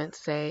 documents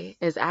say,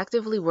 is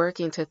actively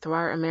working to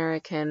thwart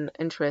American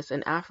interests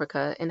in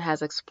Africa and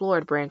has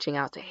explored branching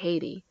out to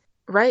Haiti,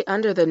 right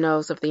under the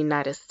nose of the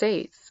United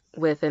States,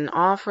 with an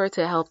offer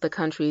to help the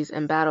country's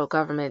embattled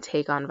government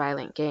take on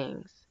violent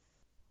gangs.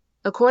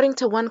 According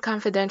to one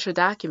confidential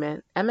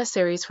document,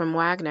 emissaries from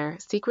Wagner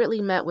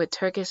secretly met with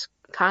Turkish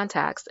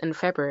contacts in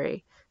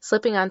February,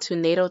 slipping onto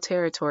NATO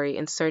territory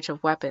in search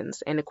of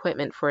weapons and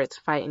equipment for its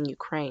fight in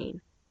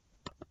Ukraine.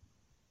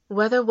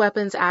 Whether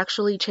weapons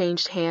actually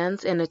changed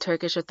hands and the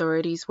Turkish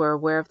authorities were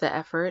aware of the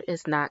effort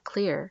is not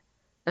clear.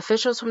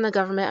 Officials from the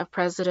government of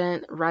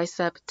President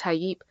Recep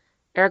Tayyip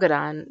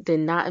Erdogan did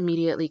not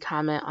immediately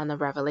comment on the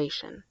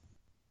revelation.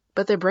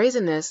 But the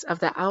brazenness of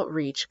the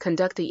outreach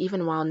conducted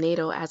even while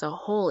NATO as a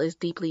whole is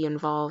deeply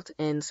involved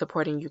in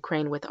supporting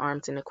Ukraine with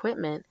arms and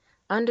equipment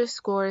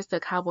underscores the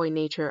cowboy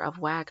nature of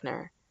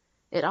Wagner.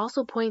 It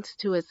also points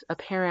to its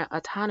apparent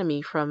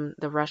autonomy from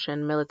the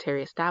Russian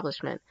military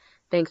establishment,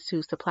 thanks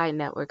to supply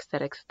networks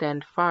that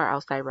extend far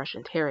outside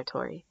Russian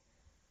territory.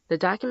 The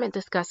document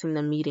discussing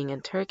the meeting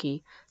in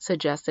Turkey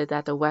suggested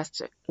that the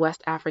West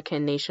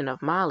African nation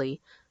of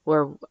Mali,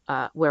 where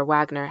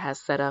Wagner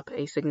has set up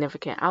a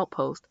significant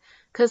outpost,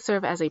 could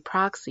serve as a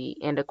proxy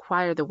and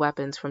acquire the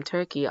weapons from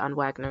Turkey on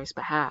Wagner's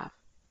behalf.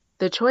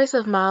 The choice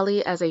of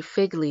Mali as a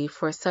fig leaf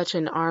for such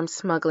an arms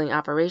smuggling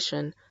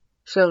operation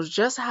shows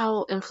just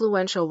how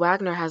influential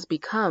Wagner has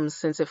become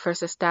since it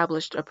first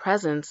established a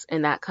presence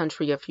in that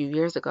country a few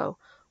years ago,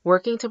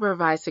 working to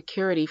provide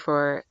security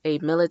for a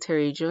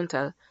military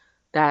junta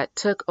that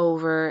took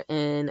over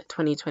in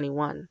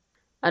 2021.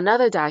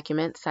 Another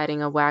document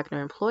citing a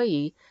Wagner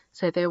employee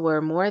said there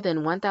were more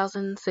than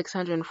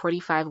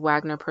 1,645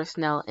 Wagner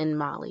personnel in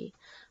Mali,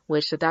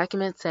 which the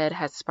document said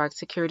had sparked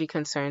security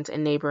concerns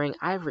in neighboring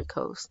Ivory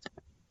Coast.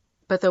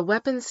 But the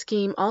weapons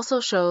scheme also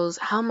shows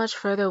how much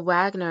further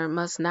Wagner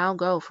must now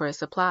go for its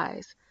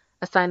supplies,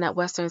 a sign that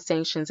Western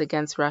sanctions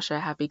against Russia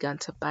have begun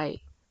to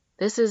bite.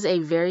 This is a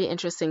very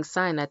interesting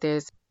sign that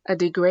there's a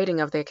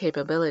degrading of their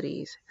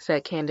capabilities,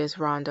 said Candace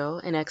Rondo,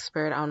 an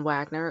expert on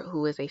Wagner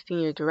who is a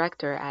senior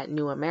director at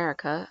New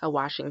America, a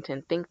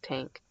Washington think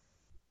tank.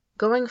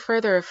 Going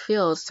further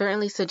afield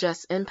certainly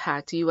suggests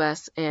impact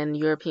U.S. and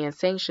European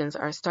sanctions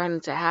are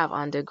starting to have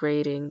on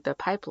degrading the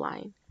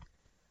pipeline.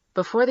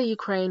 Before the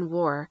Ukraine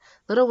war,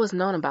 little was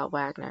known about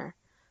Wagner,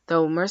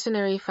 though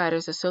mercenary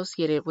fighters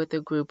associated with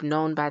the group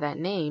known by that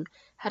name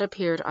had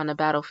appeared on the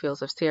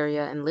battlefields of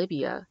Syria and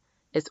Libya.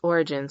 Its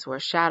origins were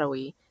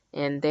shadowy,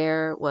 and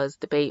there was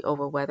debate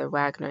over whether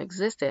Wagner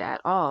existed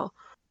at all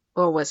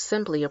or was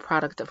simply a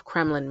product of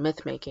Kremlin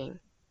myth-making.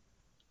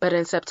 But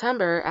in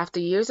September, after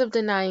years of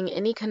denying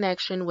any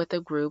connection with the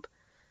group,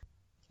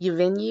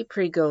 Yevgeny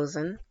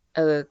Prigozhin,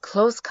 a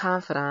close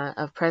confidant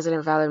of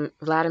President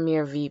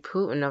Vladimir V.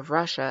 Putin of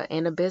Russia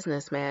and a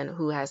businessman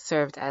who has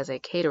served as a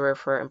caterer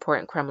for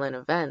important Kremlin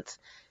events,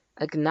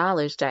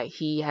 acknowledged that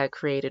he had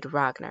created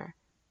Wagner.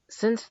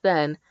 Since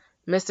then,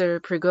 Mr.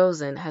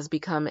 Prigozhin has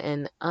become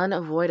an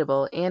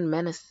unavoidable and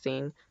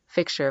menacing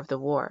fixture of the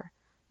war,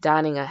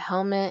 donning a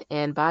helmet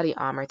and body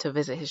armor to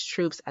visit his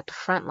troops at the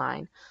front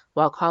line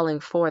while calling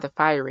for the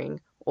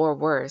firing, or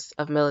worse,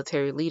 of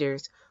military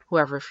leaders who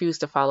have refused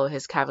to follow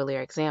his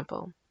cavalier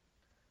example.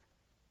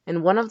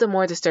 In one of the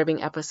more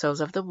disturbing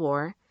episodes of the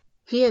war,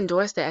 he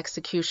endorsed the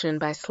execution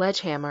by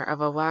sledgehammer of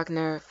a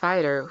Wagner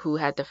fighter who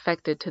had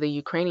defected to the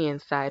Ukrainian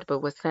side but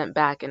was sent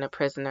back in a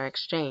prisoner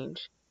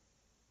exchange.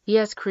 He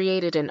has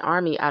created an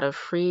army out of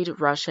freed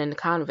Russian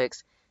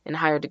convicts and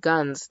hired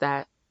guns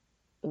that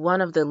one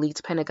of the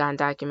leaked Pentagon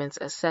documents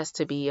assessed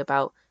to be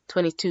about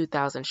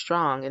 22,000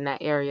 strong in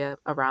that area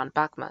around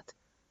Bakhmut,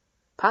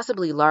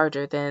 possibly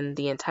larger than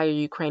the entire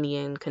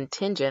Ukrainian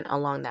contingent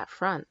along that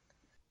front.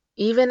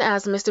 Even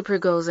as Mr.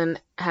 Prigozhin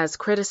has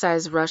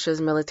criticized Russia's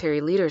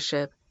military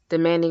leadership,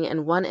 demanding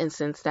in one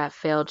instance that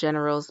failed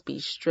generals be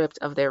stripped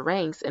of their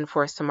ranks and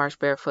forced to march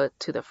barefoot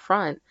to the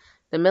front,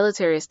 the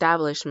military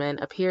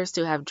establishment appears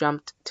to have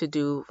jumped to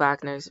do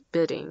Wagner's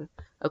bidding,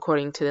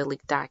 according to the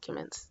leaked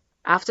documents.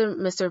 After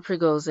Mr.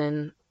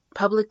 Prigozhin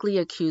publicly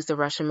accused the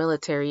Russian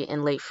military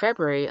in late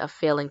February of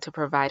failing to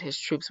provide his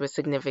troops with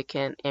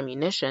significant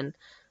ammunition,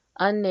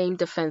 unnamed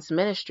defense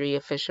ministry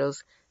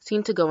officials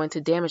seemed to go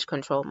into damage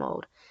control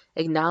mode,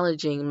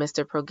 acknowledging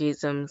Mr.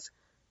 Prigozhin's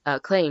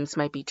claims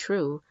might be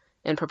true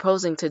and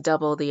proposing to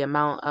double the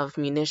amount of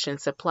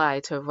munitions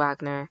supplied to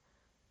Wagner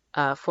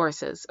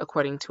forces,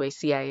 according to a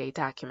CIA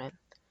document.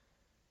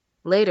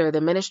 Later, the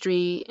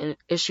ministry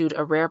issued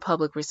a rare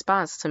public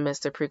response to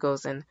Mr.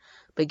 Prigozhin,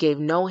 but gave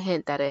no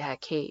hint that it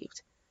had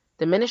caved.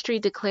 The ministry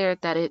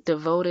declared that it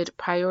devoted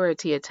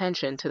priority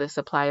attention to the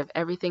supply of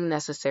everything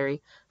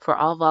necessary for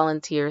all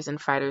volunteers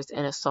and fighters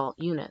in assault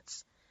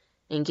units,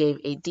 and gave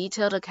a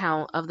detailed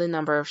account of the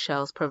number of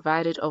shells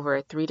provided over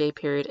a 3-day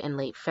period in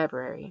late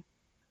February.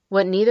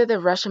 What neither the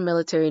Russian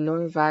military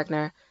nor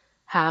Wagner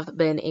have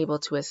been able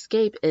to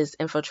escape is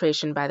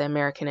infiltration by the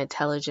American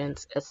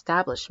intelligence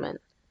establishment.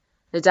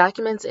 The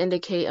documents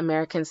indicate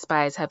American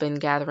spies have been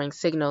gathering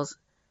signals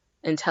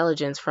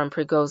intelligence from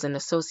Prigozhin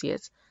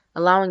associates,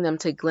 allowing them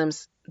to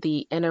glimpse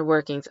the inner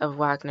workings of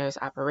Wagner's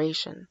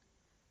operation.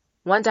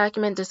 One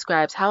document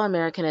describes how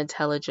American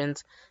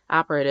intelligence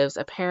operatives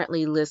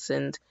apparently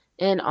listened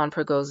in on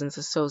Prigozhin's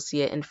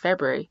associate in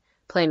February,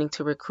 planning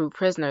to recruit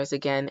prisoners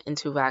again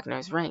into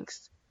Wagner's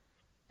ranks.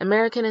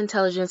 American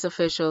intelligence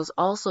officials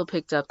also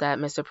picked up that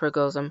Mr.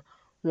 Prigozhin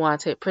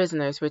wanted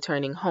prisoners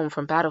returning home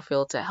from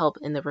battlefield to help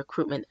in the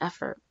recruitment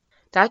effort.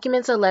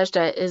 Documents allege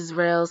that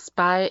Israel's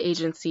spy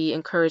agency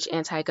encouraged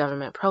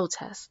anti-government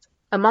protests.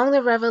 Among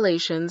the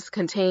revelations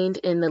contained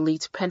in the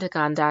leaked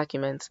Pentagon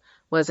documents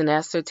was an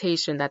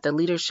assertion that the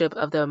leadership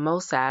of the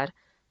Mossad,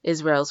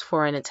 Israel's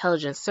foreign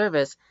intelligence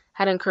service,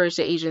 had encouraged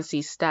the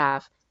agency's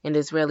staff and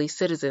Israeli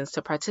citizens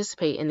to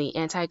participate in the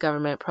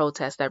anti-government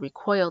protests that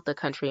recoiled the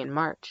country in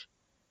March.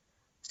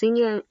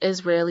 Senior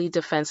Israeli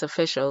defense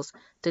officials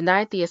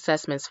denied the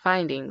assessment's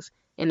findings,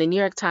 and the New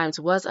York Times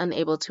was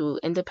unable to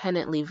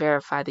independently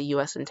verify the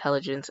U.S.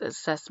 intelligence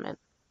assessment.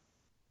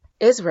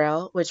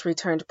 Israel, which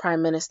returned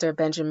Prime Minister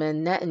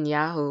Benjamin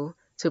Netanyahu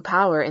to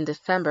power in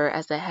December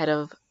as the head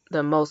of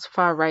the most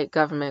far-right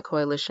government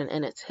coalition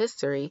in its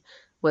history,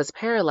 was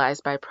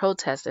paralyzed by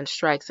protests and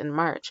strikes in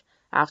March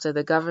after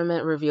the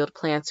government revealed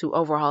plans to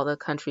overhaul the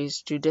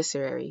country's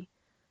judiciary.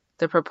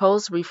 The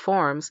proposed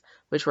reforms,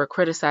 which were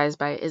criticized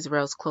by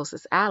Israel's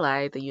closest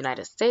ally, the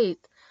United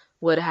States,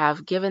 would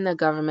have given the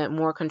government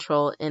more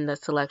control in the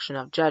selection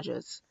of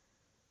judges.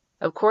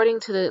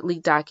 According to the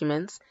leaked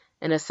documents,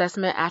 an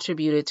assessment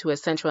attributed to a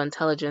Central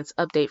Intelligence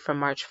update from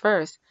March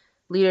 1st,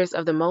 leaders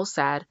of the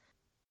Mossad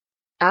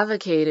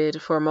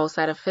advocated for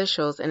Mossad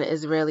officials and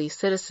Israeli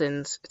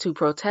citizens to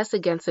protest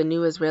against the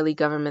new Israeli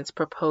government's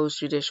proposed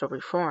judicial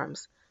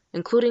reforms,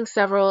 including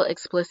several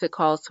explicit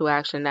calls to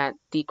action that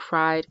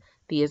decried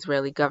the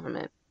Israeli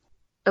government.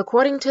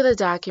 According to the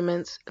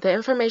documents, the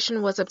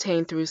information was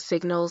obtained through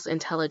signals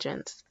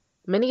intelligence.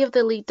 Many of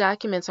the leaked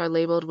documents are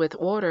labeled with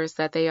orders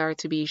that they are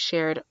to be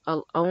shared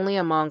only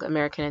among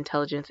American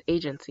intelligence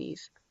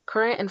agencies.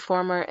 Current and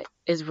former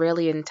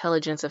Israeli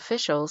intelligence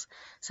officials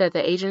said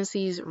the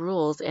agency's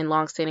rules and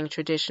long-standing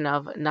tradition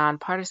of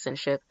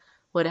nonpartisanship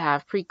would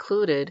have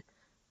precluded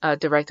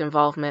direct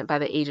involvement by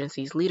the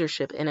agency's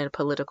leadership in a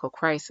political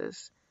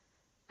crisis.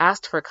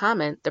 Asked for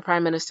comment, the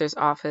Prime Minister's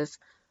office,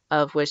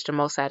 of which the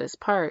Mossad is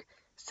part,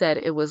 said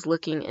it was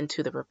looking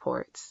into the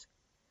reports.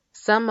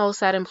 Some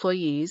Mossad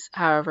employees,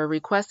 however,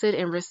 requested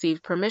and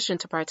received permission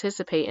to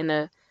participate in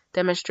the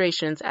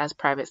demonstrations as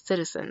private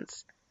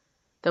citizens.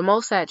 The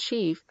Mossad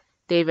chief,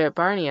 David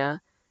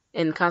Barnea,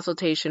 in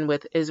consultation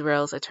with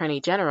Israel's Attorney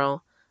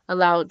General,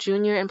 allowed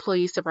junior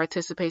employees to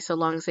participate so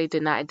long as they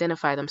did not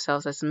identify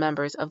themselves as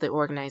members of the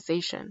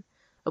organization,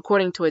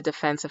 according to a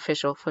defense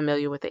official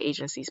familiar with the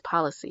agency's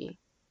policy.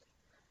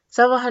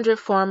 Several hundred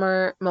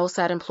former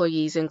Mossad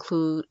employees,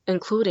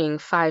 including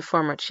 5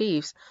 former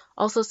chiefs,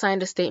 also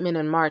signed a statement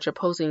in March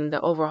opposing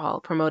the overhaul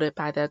promoted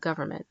by the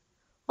government.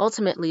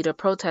 Ultimately, the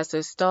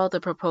protesters stalled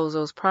the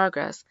proposal's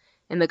progress,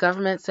 and the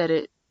government said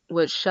it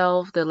would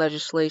shelve the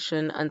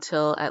legislation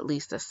until at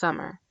least the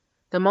summer.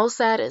 The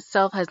Mossad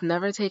itself has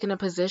never taken a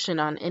position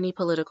on any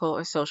political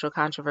or social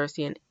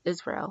controversy in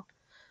Israel.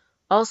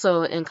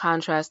 Also, in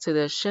contrast to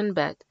the Shin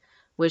Bet,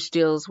 which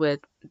deals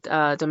with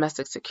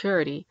domestic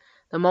security,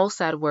 the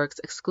Mossad works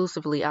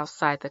exclusively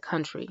outside the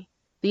country.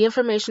 The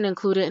information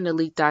included in the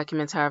leaked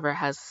documents, however,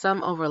 has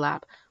some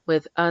overlap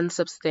with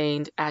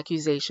unsubstantiated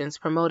accusations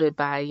promoted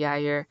by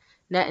Yair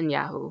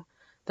Netanyahu,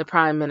 the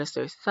Prime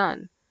Minister's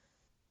son.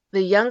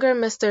 The younger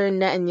Mr.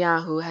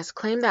 Netanyahu has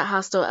claimed that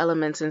hostile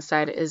elements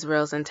inside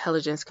Israel's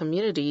intelligence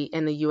community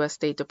and the U.S.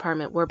 State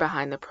Department were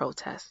behind the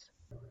protests.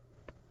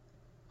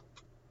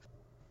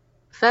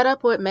 Fed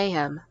up with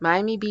mayhem,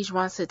 Miami Beach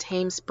wants to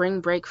tame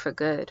spring break for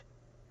good.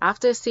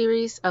 After a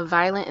series of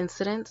violent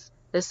incidents,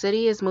 the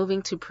city is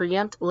moving to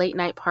preempt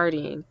late-night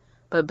partying,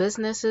 but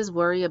businesses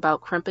worry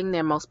about crimping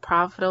their most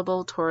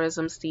profitable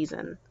tourism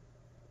season.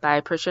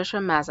 By Patricia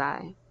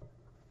Mazzei.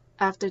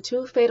 After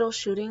 2 fatal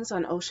shootings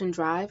on Ocean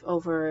Drive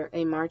over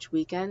a March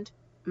weekend,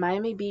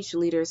 Miami Beach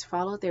leaders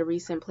followed their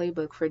recent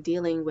playbook for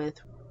dealing with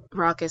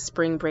raucous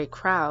spring break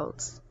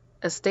crowds: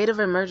 a state of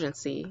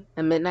emergency,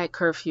 a midnight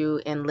curfew,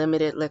 and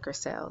limited liquor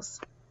sales.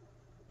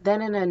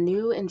 Then, in a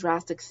new and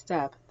drastic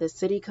step, the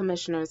city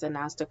commissioners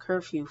announced a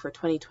curfew for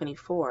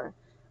 2024,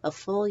 a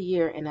full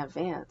year in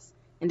advance,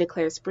 and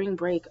declared spring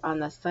break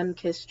on the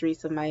sun-kissed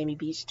streets of Miami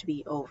Beach to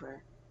be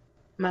over.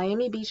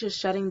 Miami Beach is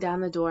shutting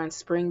down the door on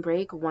spring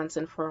break once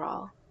and for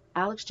all.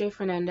 Alex J.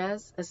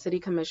 Fernandez, a city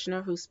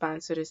commissioner who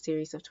sponsored a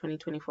series of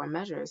 2024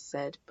 measures,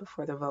 said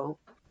before the vote,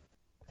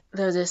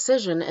 "The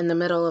decision in the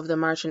middle of the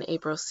March and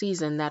April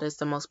season, that is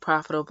the most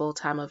profitable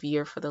time of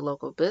year for the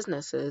local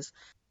businesses,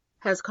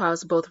 has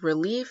caused both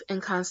relief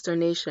and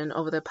consternation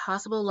over the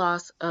possible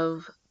loss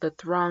of the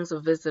throngs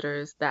of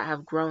visitors that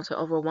have grown to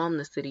overwhelm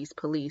the city's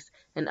police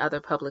and other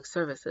public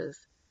services,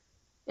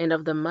 and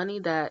of the money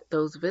that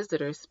those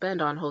visitors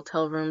spend on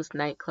hotel rooms,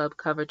 nightclub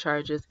cover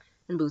charges,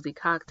 and boozy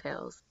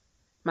cocktails.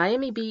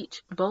 Miami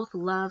Beach both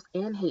loves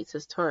and hates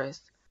its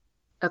tourists,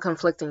 a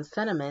conflicting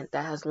sentiment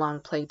that has long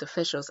plagued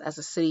officials as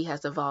the city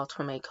has evolved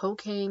from a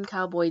cocaine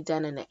cowboy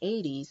den in the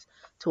 80s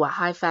to a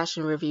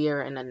high-fashion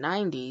Riviera in the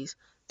 90s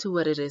to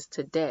what it is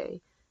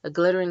today, a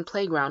glittering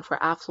playground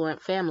for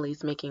affluent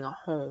families making a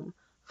home,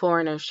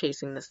 foreigners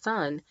chasing the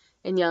sun,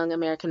 and young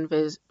American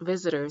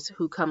visitors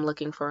who come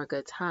looking for a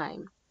good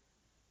time.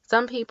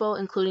 Some people,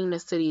 including the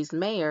city's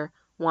mayor,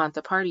 want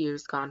the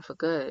partiers gone for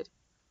good.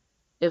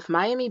 If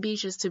Miami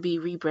Beach is to be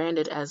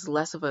rebranded as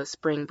less of a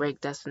spring break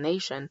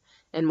destination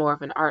and more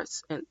of an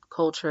arts and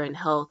culture and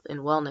health and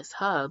wellness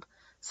hub,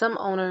 some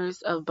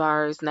owners of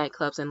bars,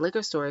 nightclubs, and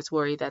liquor stores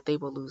worry that they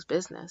will lose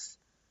business.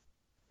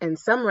 And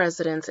some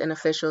residents and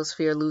officials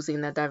fear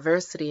losing the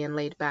diversity and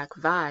laid-back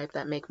vibe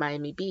that make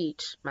Miami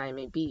Beach,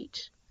 Miami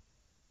Beach.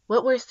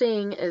 What we're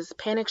seeing is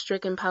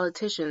panic-stricken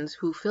politicians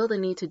who feel the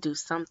need to do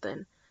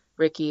something,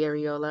 Ricky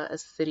Arriola, a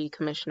city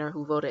commissioner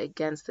who voted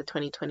against the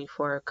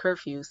 2024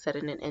 curfew, said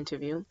in an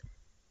interview.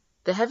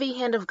 The heavy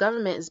hand of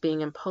government is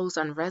being imposed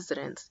on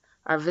residents,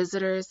 our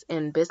visitors,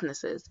 and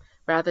businesses,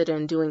 rather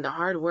than doing the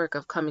hard work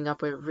of coming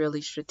up with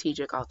really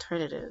strategic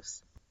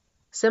alternatives.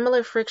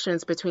 Similar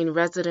frictions between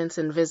residents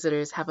and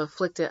visitors have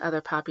afflicted other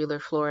popular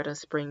Florida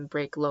spring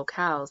break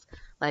locales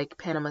like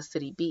Panama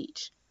City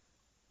Beach.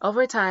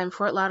 Over time,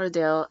 Fort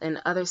Lauderdale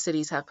and other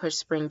cities have pushed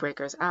spring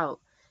breakers out,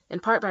 in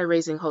part by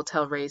raising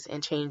hotel rates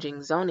and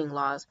changing zoning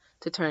laws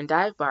to turn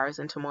dive bars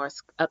into more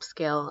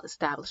upscale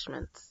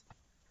establishments.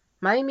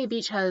 Miami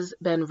Beach has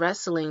been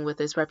wrestling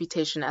with its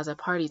reputation as a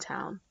party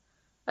town.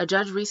 A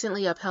judge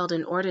recently upheld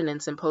an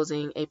ordinance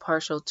imposing a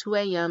partial 2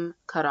 a.m.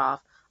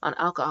 cutoff on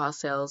alcohol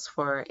sales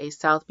for a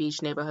South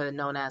Beach neighborhood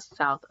known as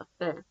South of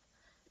Fifth,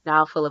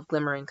 now full of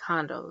glimmering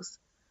condos.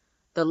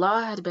 The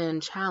law had been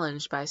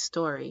challenged by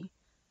Story,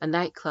 a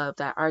nightclub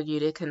that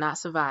argued it could not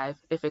survive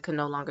if it could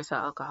no longer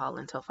sell alcohol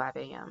until 5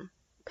 a.m.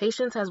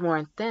 Patience has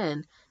worn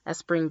thin as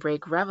spring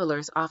break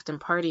revelers, often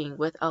partying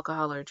with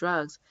alcohol or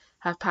drugs,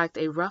 have packed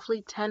a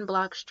roughly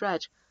 10-block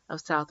stretch of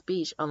South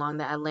Beach along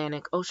the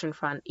Atlantic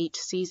oceanfront each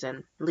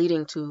season,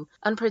 leading to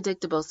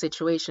unpredictable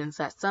situations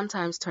that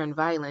sometimes turn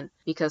violent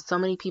because so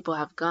many people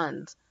have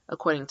guns,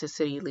 according to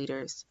city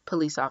leaders,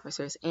 police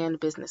officers, and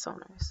business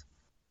owners.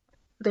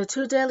 The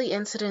 2 deadly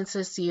incidents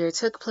this year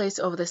took place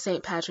over the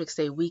St. Patrick's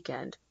Day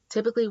weekend,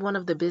 typically one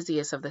of the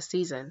busiest of the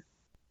season.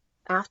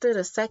 After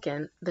the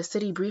second, the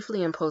city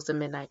briefly imposed a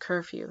midnight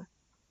curfew.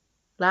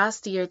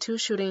 Last year, 2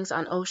 shootings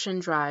on Ocean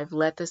Drive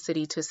led the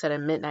city to set a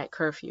midnight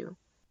curfew.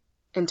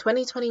 In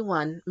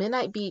 2021,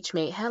 Midnight Beach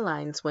made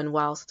headlines when,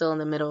 while still in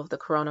the middle of the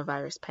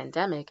coronavirus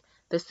pandemic,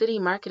 the city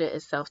marketed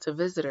itself to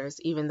visitors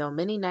even though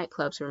many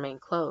nightclubs remained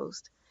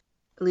closed,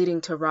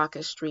 leading to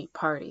raucous street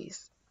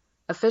parties.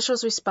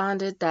 Officials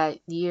responded that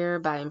year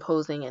by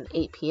imposing an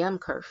 8 p.m.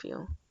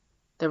 curfew.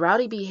 The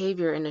rowdy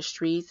behavior in the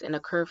streets and the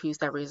curfews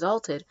that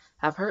resulted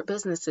have hurt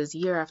businesses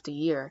year after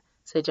year,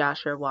 said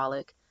Joshua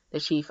Wallach,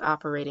 the chief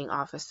operating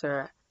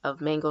officer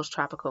of Mango's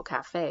Tropical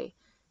Cafe,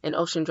 an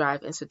Ocean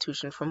Drive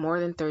institution for more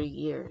than 30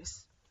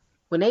 years.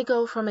 When they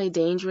go from a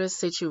dangerous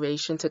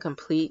situation to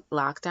complete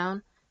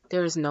lockdown,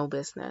 there is no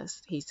business,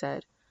 he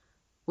said.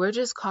 We're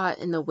just caught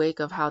in the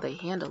wake of how they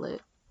handle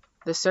it.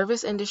 The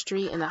service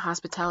industry and the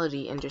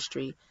hospitality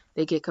industry,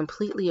 they get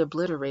completely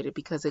obliterated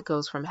because it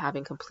goes from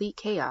having complete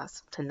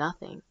chaos to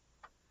nothing.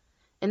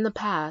 In the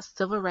past,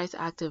 civil rights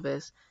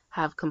activists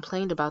have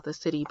complained about the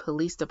city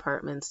police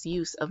department's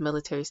use of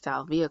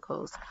military-style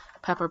vehicles,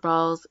 pepper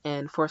balls,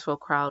 and forceful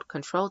crowd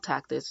control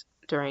tactics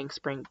during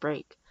spring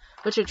break,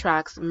 which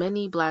attracts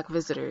many black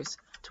visitors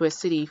to a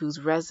city whose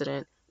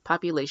resident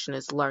population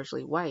is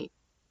largely white.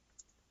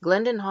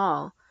 Glendon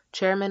Hall,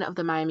 chairman of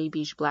the Miami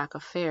Beach Black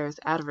Affairs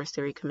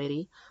Advisory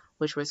Committee,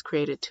 which was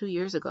created 2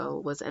 years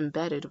ago, was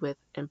embedded with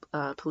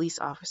police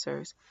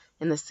officers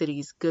in the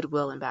city's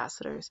Goodwill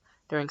ambassadors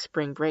during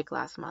spring break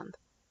last month.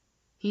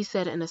 He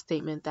said in a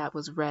statement that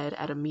was read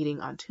at a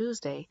meeting on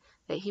Tuesday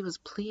that he was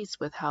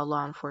pleased with how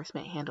law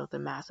enforcement handled the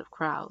massive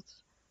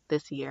crowds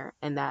this year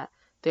and that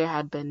there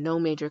had been no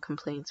major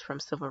complaints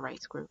from civil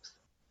rights groups.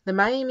 The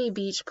Miami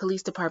Beach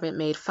Police Department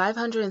made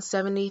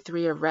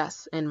 573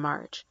 arrests in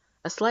March,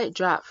 a slight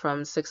drop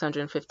from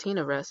 615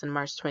 arrests in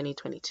March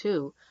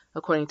 2022,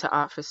 according to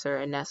Officer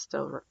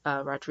Ernesto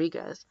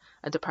Rodriguez,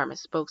 a department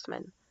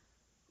spokesman.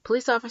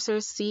 Police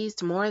officers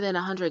seized more than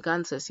 100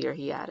 guns this year,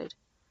 he added.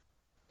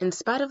 In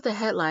spite of the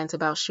headlines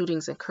about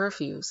shootings and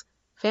curfews,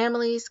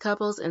 families,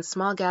 couples, and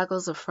small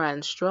gaggles of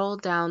friends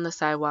strolled down the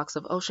sidewalks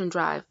of Ocean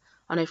Drive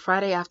on a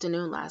Friday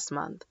afternoon last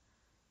month.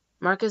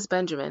 Marcus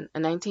Benjamin, a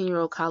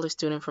 19-year-old college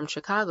student from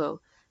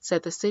Chicago,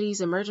 said the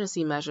city's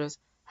emergency measures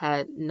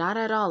had not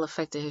at all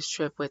affected his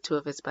trip with 2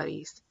 of his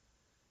buddies.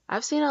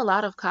 I've seen a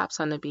lot of cops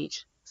on the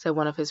beach, said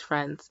one of his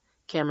friends,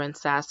 Cameron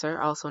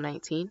Sasser, also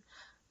 19,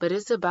 but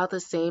it's about the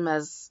same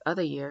as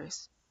other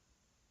years.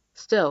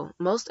 Still,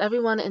 most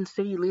everyone in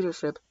city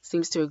leadership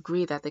seems to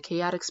agree that the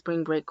chaotic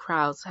spring break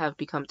crowds have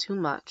become too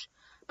much,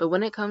 but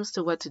when it comes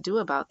to what to do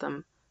about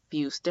them,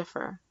 views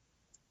differ.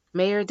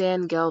 Mayor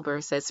Dan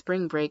Gelber said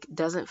spring break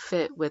doesn't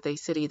fit with a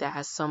city that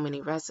has so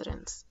many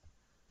residents.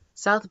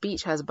 South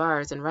Beach has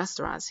bars and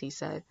restaurants, he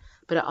said,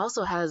 but it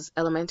also has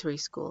elementary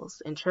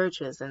schools and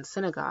churches and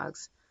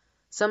synagogues.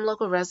 Some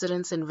local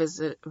residents and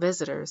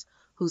visitors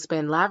who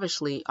spend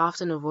lavishly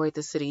often avoid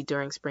the city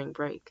during spring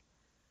break.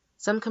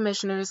 Some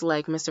commissioners,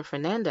 like Mr.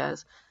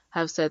 Fernandez,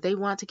 have said they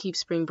want to keep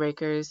spring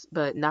breakers,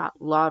 but not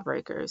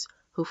lawbreakers,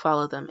 who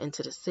follow them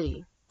into the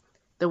city.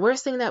 The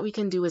worst thing that we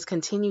can do is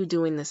continue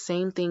doing the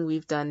same thing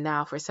we've done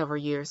now for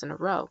several years in a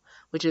row,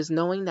 which is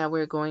knowing that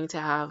we're going to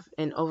have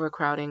an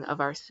overcrowding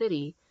of our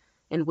city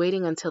and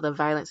waiting until the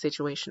violent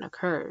situation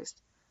occurs,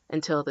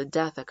 until the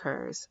death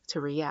occurs,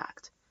 to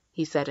react,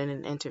 he said in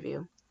an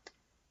interview.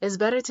 It's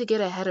better to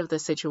get ahead of the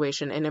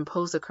situation and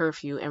impose a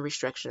curfew and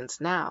restrictions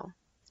now.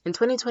 In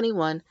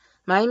 2021,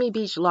 Miami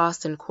Beach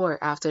lost in court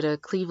after the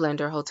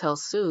Clevelander Hotel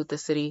sued the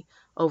city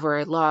over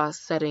a law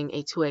setting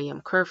a 2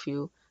 a.m.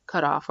 curfew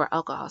cutoff for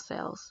alcohol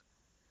sales.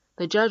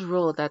 The judge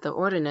ruled that the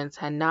ordinance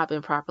had not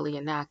been properly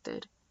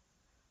enacted.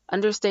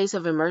 Under states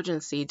of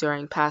emergency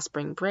during past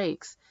spring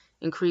breaks,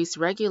 increased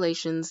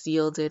regulations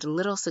yielded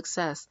little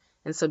success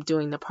in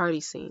subduing the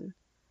party scene.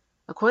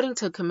 According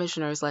to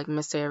commissioners like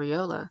Mr.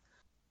 Areola,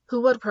 who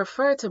would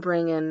prefer to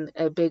bring in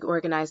a big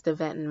organized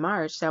event in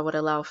March that would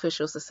allow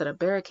officials to set up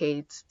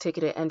barricades,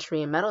 ticketed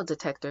entry, and metal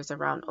detectors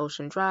around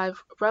Ocean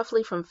Drive,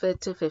 roughly from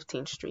 5th to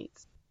 15th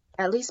Streets.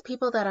 At least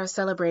people that are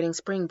celebrating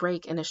spring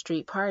break in a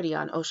street party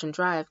on Ocean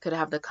Drive could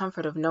have the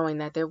comfort of knowing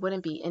that there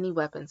wouldn't be any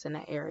weapons in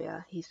that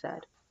area, he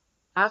said.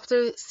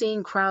 After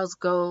seeing crowds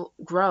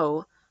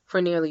grow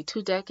for nearly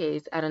 2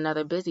 decades at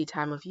another busy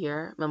time of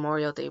year,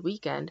 Memorial Day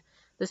weekend,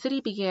 the city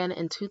began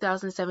in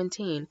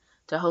 2017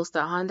 to host the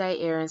Hyundai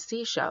Air and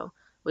Sea Show,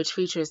 which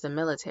features the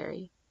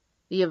military.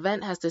 The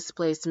event has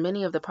displaced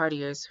many of the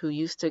partiers who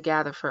used to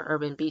gather for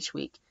Urban Beach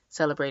Week,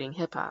 celebrating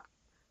hip-hop.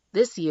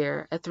 This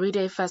year, a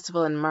 3-day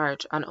festival in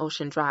March on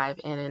Ocean Drive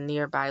and in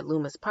nearby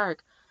Loomis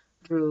Park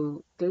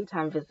drew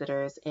daytime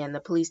visitors, and the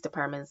police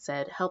department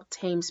said helped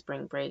tame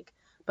spring break,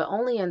 but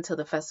only until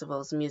the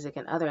festival's music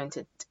and other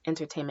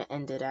entertainment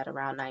ended at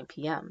around 9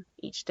 p.m.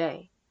 each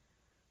day.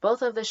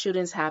 Both of the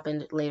shootings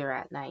happened later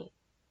at night.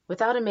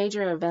 Without a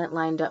major event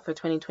lined up for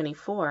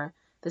 2024,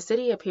 the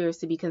city appears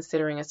to be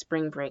considering a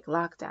spring break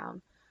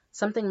lockdown,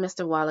 something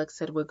Mr. Wallach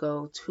said would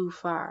go too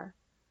far.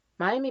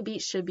 Miami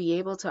Beach should be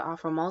able to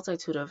offer a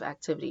multitude of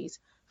activities,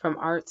 from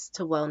arts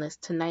to wellness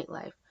to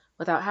nightlife,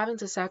 without having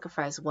to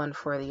sacrifice one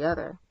for the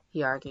other,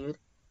 he argued.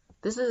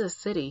 This is a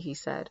city, he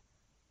said.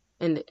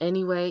 And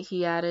anyway,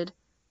 he added,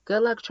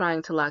 good luck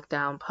trying to lock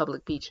down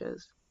public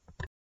beaches.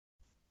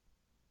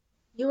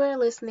 You are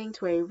listening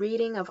to a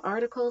reading of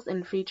articles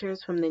and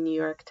features from the New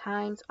York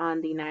Times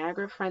on the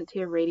Niagara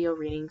Frontier Radio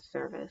Reading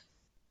Service.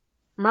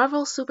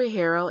 Marvel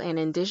superhero and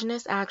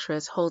indigenous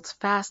actress holds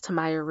fast to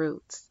Maya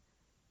roots.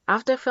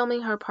 After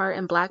filming her part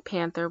in Black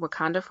Panther: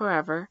 Wakanda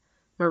Forever,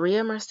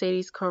 Maria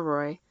Mercedes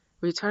Conroy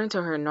returned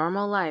to her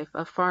normal life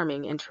of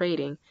farming and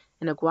trading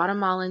in a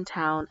Guatemalan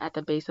town at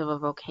the base of a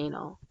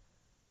volcano.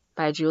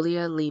 By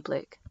Julia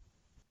Lieblich.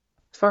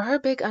 For her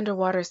big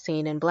underwater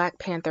scene in Black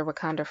Panther: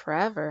 Wakanda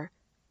Forever,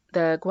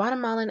 the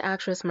Guatemalan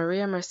actress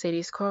Maria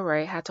Mercedes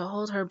Conroy had to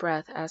hold her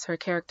breath as her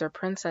character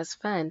Princess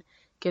Fen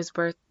gives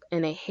birth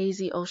in a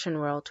hazy ocean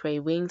world to a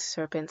winged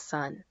serpent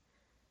sun.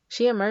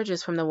 She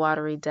emerges from the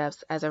watery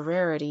depths as a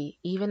rarity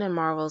even in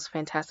Marvel's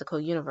fantastical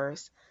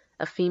universe,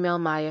 a female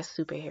Maya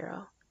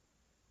superhero.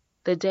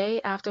 The day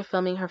after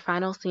filming her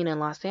final scene in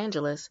Los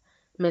Angeles,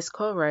 Miss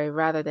Conroy,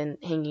 rather than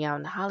hanging out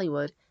in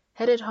Hollywood,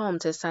 headed home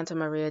to Santa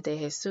Maria de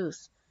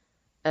Jesus,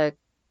 a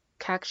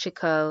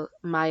Cachical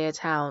Maya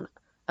town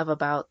of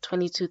about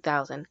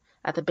 22,000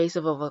 at the base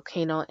of a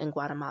volcano in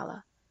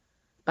Guatemala.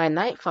 By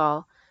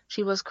nightfall,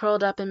 she was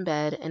curled up in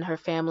bed in her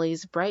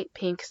family's bright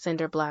pink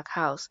cinder block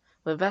house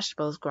with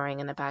vegetables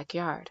growing in the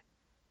backyard.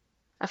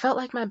 I felt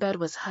like my bed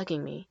was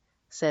hugging me,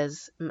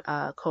 says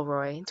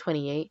Conroy,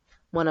 28,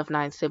 one of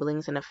 9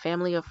 siblings in a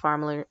family of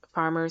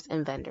farmers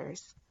and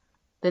vendors.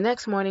 The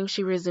next morning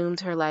she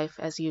resumed her life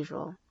as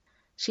usual.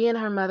 She and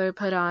her mother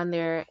put on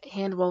their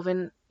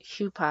hand-woven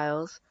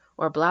huipiles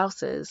or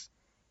blouses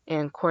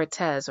and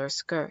cortez or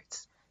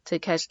skirts to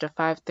catch the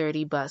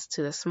 5:30 bus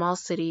to the small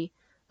city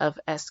of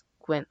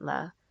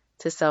Escuintla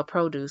to sell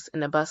produce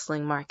in a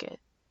bustling market,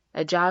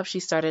 a job she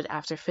started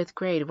after 5th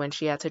grade when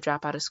she had to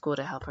drop out of school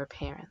to help her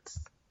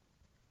parents.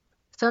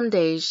 Some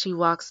days she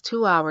walks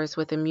 2 hours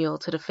with a mule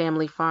to the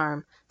family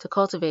farm to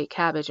cultivate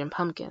cabbage and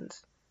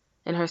pumpkins.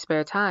 In her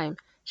spare time,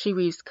 she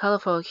weaves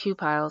colorful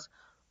huipiles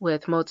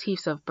with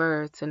motifs of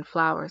birds and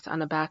flowers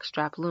on a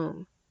backstrap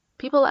loom.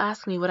 People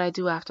ask me what I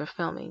do after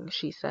filming,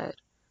 she said,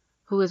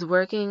 who is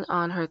working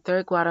on her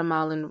 3rd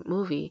Guatemalan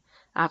movie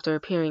after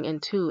appearing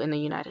in 2 in the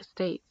United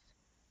States.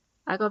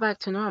 I go back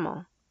to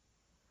normal.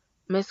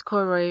 Miss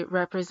Conroy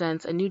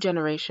represents a new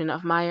generation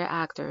of Maya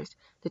actors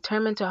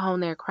determined to hone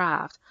their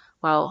craft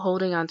while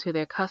holding on to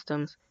their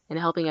customs and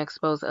helping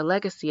expose a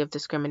legacy of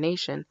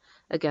discrimination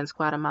against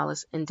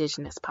Guatemala's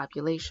indigenous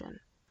population.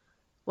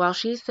 While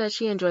she said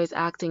she enjoys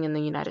acting in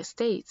the United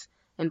States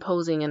and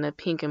posing in a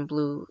pink and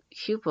blue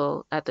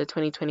huipil at the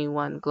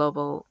 2021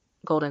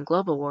 Golden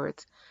Globe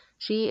Awards,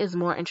 she is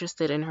more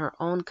interested in her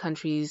own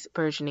country's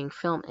burgeoning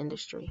film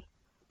industry.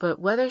 But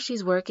whether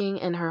she's working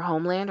in her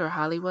homeland or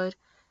Hollywood,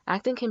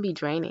 acting can be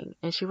draining,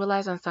 and she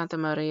relies on Santa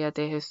Maria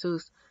de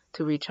Jesus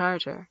to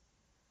recharge her.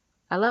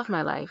 I love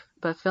my life,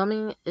 but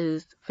filming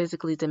is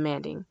physically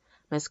demanding,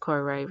 Miss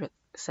Conroy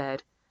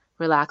said,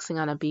 relaxing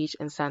on a beach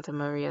in Santa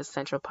Maria's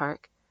Central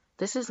Park.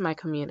 This is my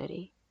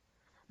community.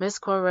 Miss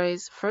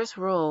Conroy's first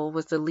role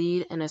was the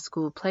lead in a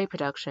school play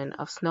production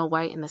of Snow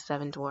White and the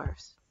 7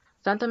 Dwarfs.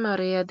 Santa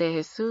Maria de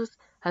Jesus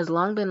has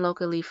long been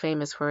locally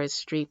famous for its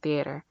street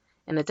theater,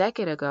 and a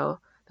decade ago,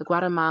 the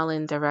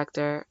Guatemalan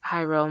director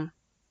Jairo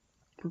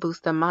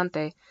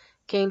Bustamante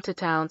came to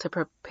town to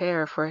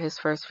prepare for his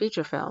first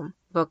feature film,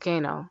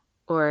 Volcano,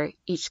 or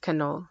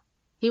Ixcanol.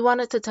 He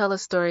wanted to tell a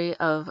story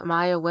of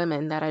Maya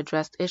women that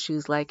addressed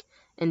issues like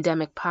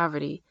endemic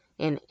poverty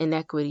and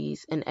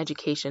inequities in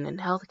education and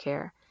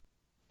healthcare,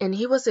 and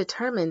he was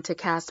determined to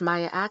cast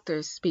Maya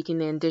actors speaking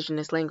the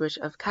indigenous language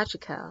of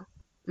Cachical.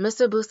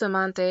 Mr.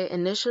 Bustamante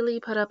initially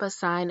put up a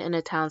sign in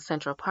the town's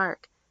Central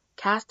Park,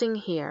 "Casting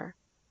here."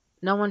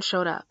 No one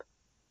showed up.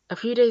 A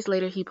few days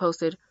later he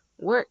posted,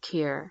 "Work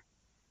here."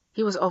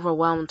 He was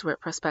overwhelmed with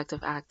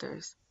prospective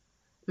actors.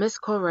 Miss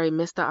Corey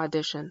missed the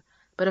audition,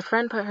 but a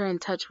friend put her in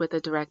touch with the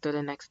director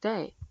the next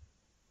day.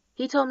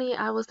 He told me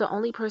I was the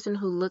only person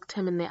who looked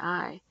him in the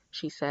eye,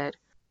 she said.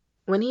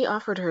 When he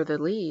offered her the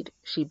lead,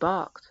 she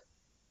balked.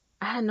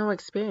 I had no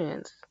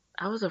experience.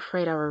 I was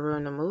afraid I would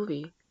ruin the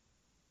movie.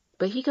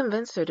 But he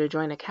convinced her to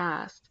join the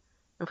cast,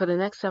 and for the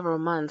next several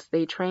months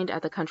they trained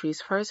at the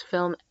country's first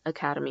film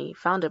academy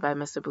founded by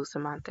Mr.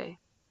 Bustamante.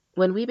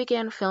 When we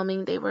began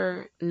filming, they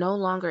were no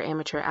longer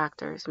amateur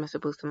actors,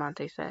 Mr.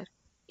 Bustamante said.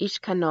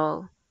 Ich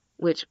Canol,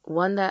 which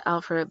won the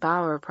Alfred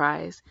Bauer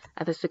Prize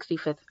at the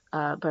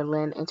 65th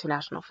Berlin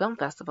International Film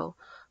Festival,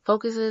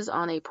 focuses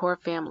on a poor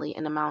family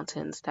in the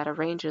mountains that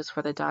arranges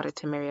for the daughter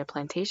to marry a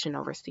plantation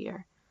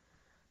overseer.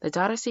 The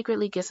daughter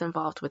secretly gets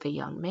involved with a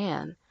young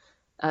man,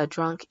 a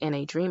drunk and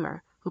a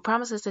dreamer, who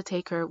promises to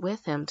take her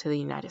with him to the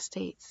United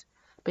States.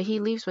 But he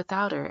leaves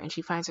without her, and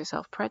she finds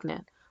herself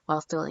pregnant while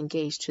still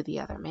engaged to the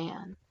other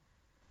man.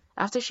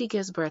 After she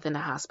gives birth in the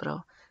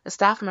hospital, a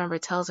staff member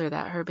tells her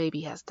that her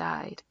baby has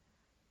died.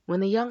 When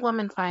the young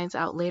woman finds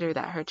out later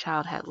that her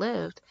child had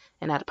lived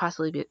and had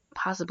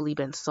possibly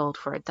been sold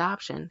for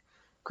adoption,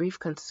 grief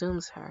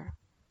consumes her.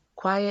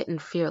 Quiet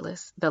and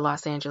fearless, the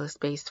Los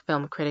Angeles-based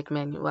film critic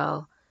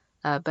Manuel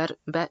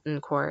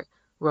Betancourt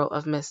wrote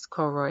of Miss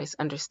Corroy's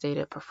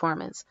understated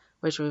performance,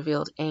 which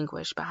revealed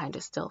anguish behind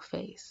a still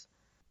face.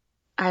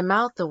 I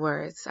mouthed the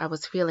words I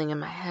was feeling in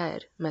my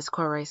head, Miss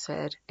Corroy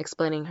said,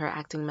 explaining her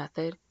acting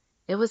method.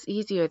 It was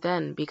easier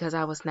then because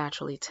I was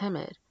naturally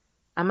timid.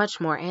 I'm much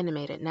more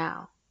animated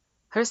now.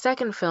 Her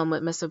second film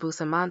with Mr.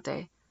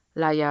 Bustamante,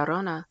 La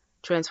Llorona,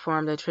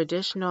 transformed a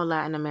traditional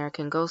Latin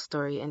American ghost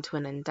story into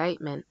an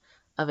indictment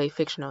of a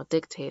fictional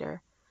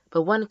dictator,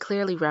 but one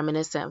clearly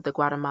reminiscent of the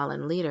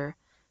Guatemalan leader,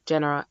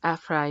 General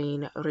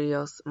Efrain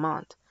Rios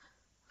Montt.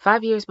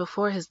 5 years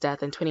before his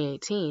death in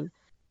 2018,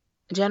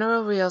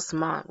 General Rios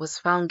Montt was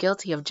found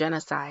guilty of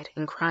genocide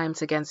and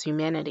crimes against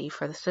humanity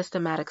for the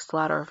systematic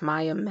slaughter of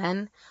Maya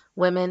men,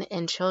 women,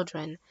 and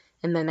children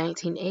in the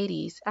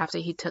 1980s after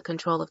he took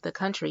control of the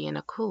country in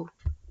a coup.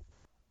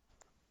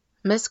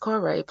 Miss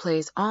Corey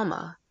plays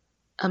Alma,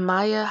 a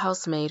Maya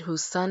housemaid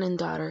whose son and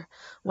daughter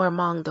were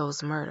among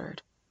those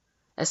murdered.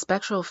 A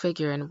spectral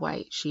figure in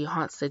white, she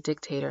haunts the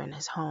dictator in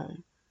his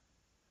home.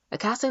 A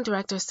casting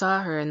director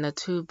saw her in the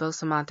two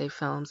Bustamante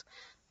films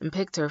and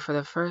picked her for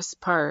the first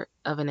part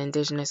of an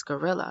indigenous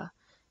guerrilla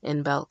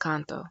in Bel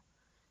Canto,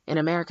 an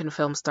American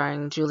film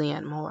starring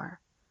Julianne Moore.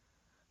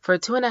 For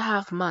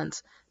 2.5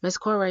 months, Miss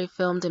Corey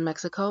filmed in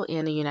Mexico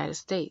and the United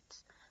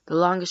States, the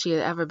longest she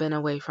had ever been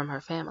away from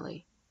her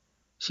family.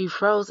 She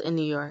froze in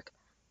New York,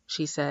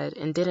 she said,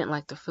 and didn't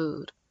like the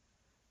food.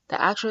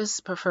 The actress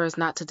prefers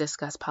not to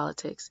discuss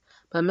politics,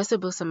 but Mr.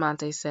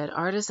 Bustamante said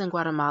artists in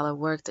Guatemala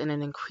worked in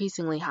an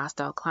increasingly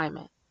hostile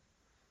climate.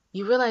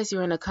 You realize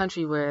you're in a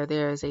country where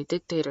there is a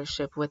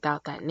dictatorship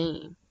without that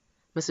name,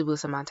 Mr.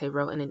 Bustamante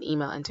wrote in an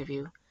email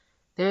interview.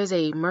 There is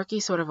a murky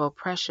sort of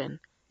oppression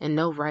and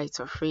no rights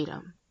or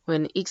freedom.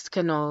 When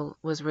Ixcanol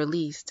was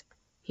released,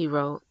 he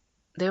wrote,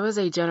 there was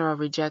a general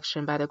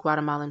rejection by the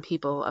Guatemalan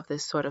people of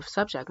this sort of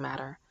subject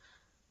matter.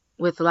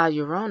 With La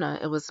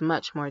Llorona, it was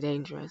much more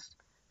dangerous.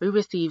 We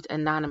received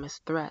anonymous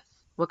threats.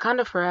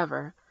 Wakanda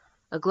Forever,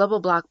 a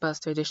global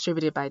blockbuster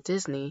distributed by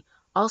Disney,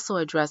 also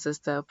addresses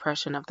the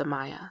oppression of the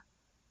Maya.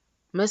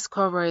 Miss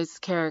Corroy's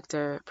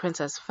character,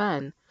 Princess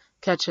Fen,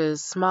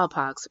 catches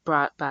smallpox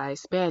brought by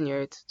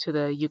Spaniards to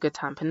the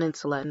Yucatan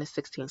Peninsula in the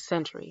 16th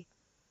century.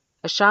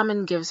 A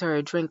shaman gives her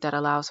a drink that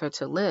allows her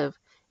to live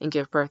and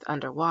give birth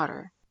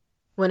underwater.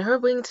 When her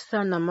winged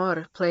son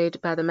Namor, played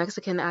by the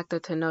Mexican actor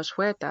Tenoch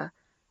Huerta,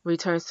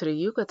 returns to the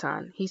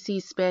Yucatan, he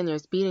sees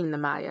Spaniards beating the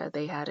Maya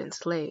they had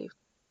enslaved.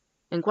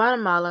 In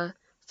Guatemala,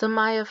 some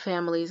Maya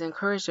families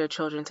encourage their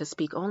children to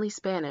speak only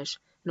Spanish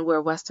and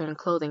wear Western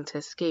clothing to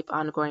escape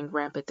ongoing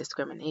rampant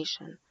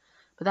discrimination.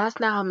 But that's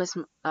not how Miss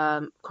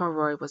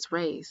Corroy was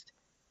raised.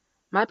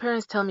 My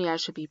parents tell me I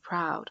should be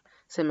proud,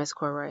 said Miss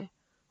Corroy,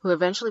 who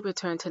eventually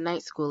returned to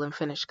night school and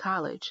finished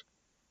college.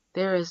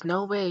 There is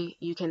no way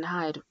you can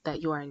hide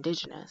that you are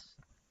indigenous.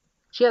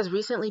 She has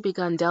recently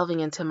begun delving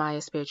into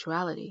Maya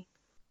spirituality.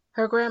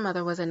 Her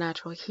grandmother was a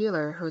natural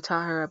healer who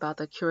taught her about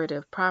the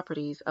curative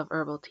properties of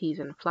herbal teas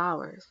and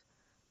flowers.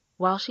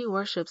 While she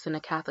worships in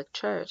a Catholic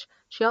church,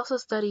 she also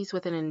studies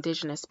with an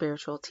indigenous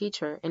spiritual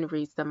teacher and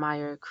reads the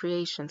Maya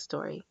creation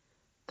story,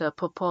 the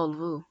Popol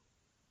Vuh.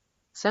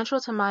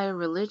 Central to Maya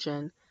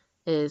religion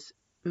is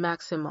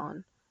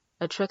Maximon,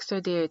 a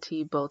trickster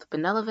deity both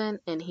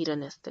benevolent and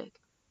hedonistic.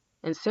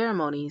 In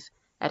ceremonies,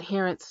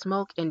 adherents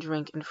smoke and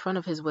drink in front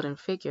of his wooden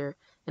figure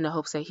in the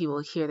hopes that he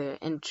will hear their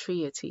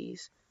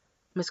entreaties.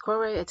 Miss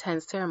Corey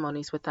attends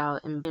ceremonies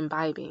without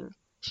imbibing,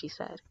 she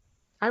said.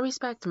 I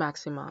respect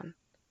Maximon,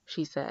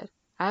 she said.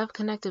 I have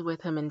connected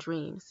with him in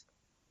dreams.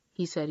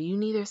 He said, you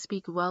neither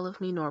speak well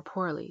of me nor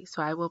poorly,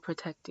 so I will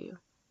protect you.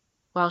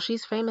 While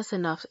she's famous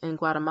enough in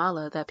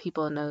Guatemala that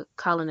people in the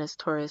colonist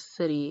tourist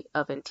city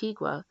of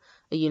Antigua,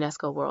 a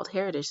UNESCO World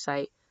Heritage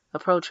Site,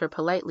 approach her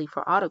politely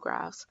for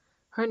autographs,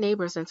 her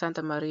neighbors in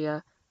Santa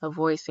Maria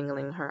avoid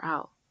singling her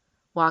out.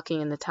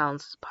 walking in the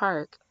town's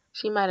park,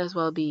 she might as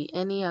well be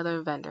any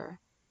other vendor.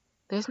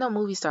 There's no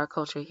movie star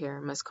culture here,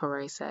 Miss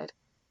Corey said.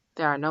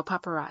 There are no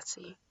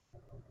paparazzi.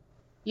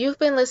 You've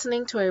been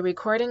listening to a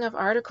recording of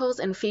articles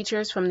and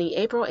features from the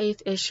April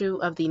 8th issue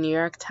of the New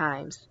York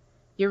Times.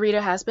 Your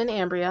reader has been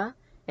Ambria,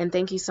 and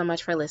thank you so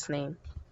much for listening.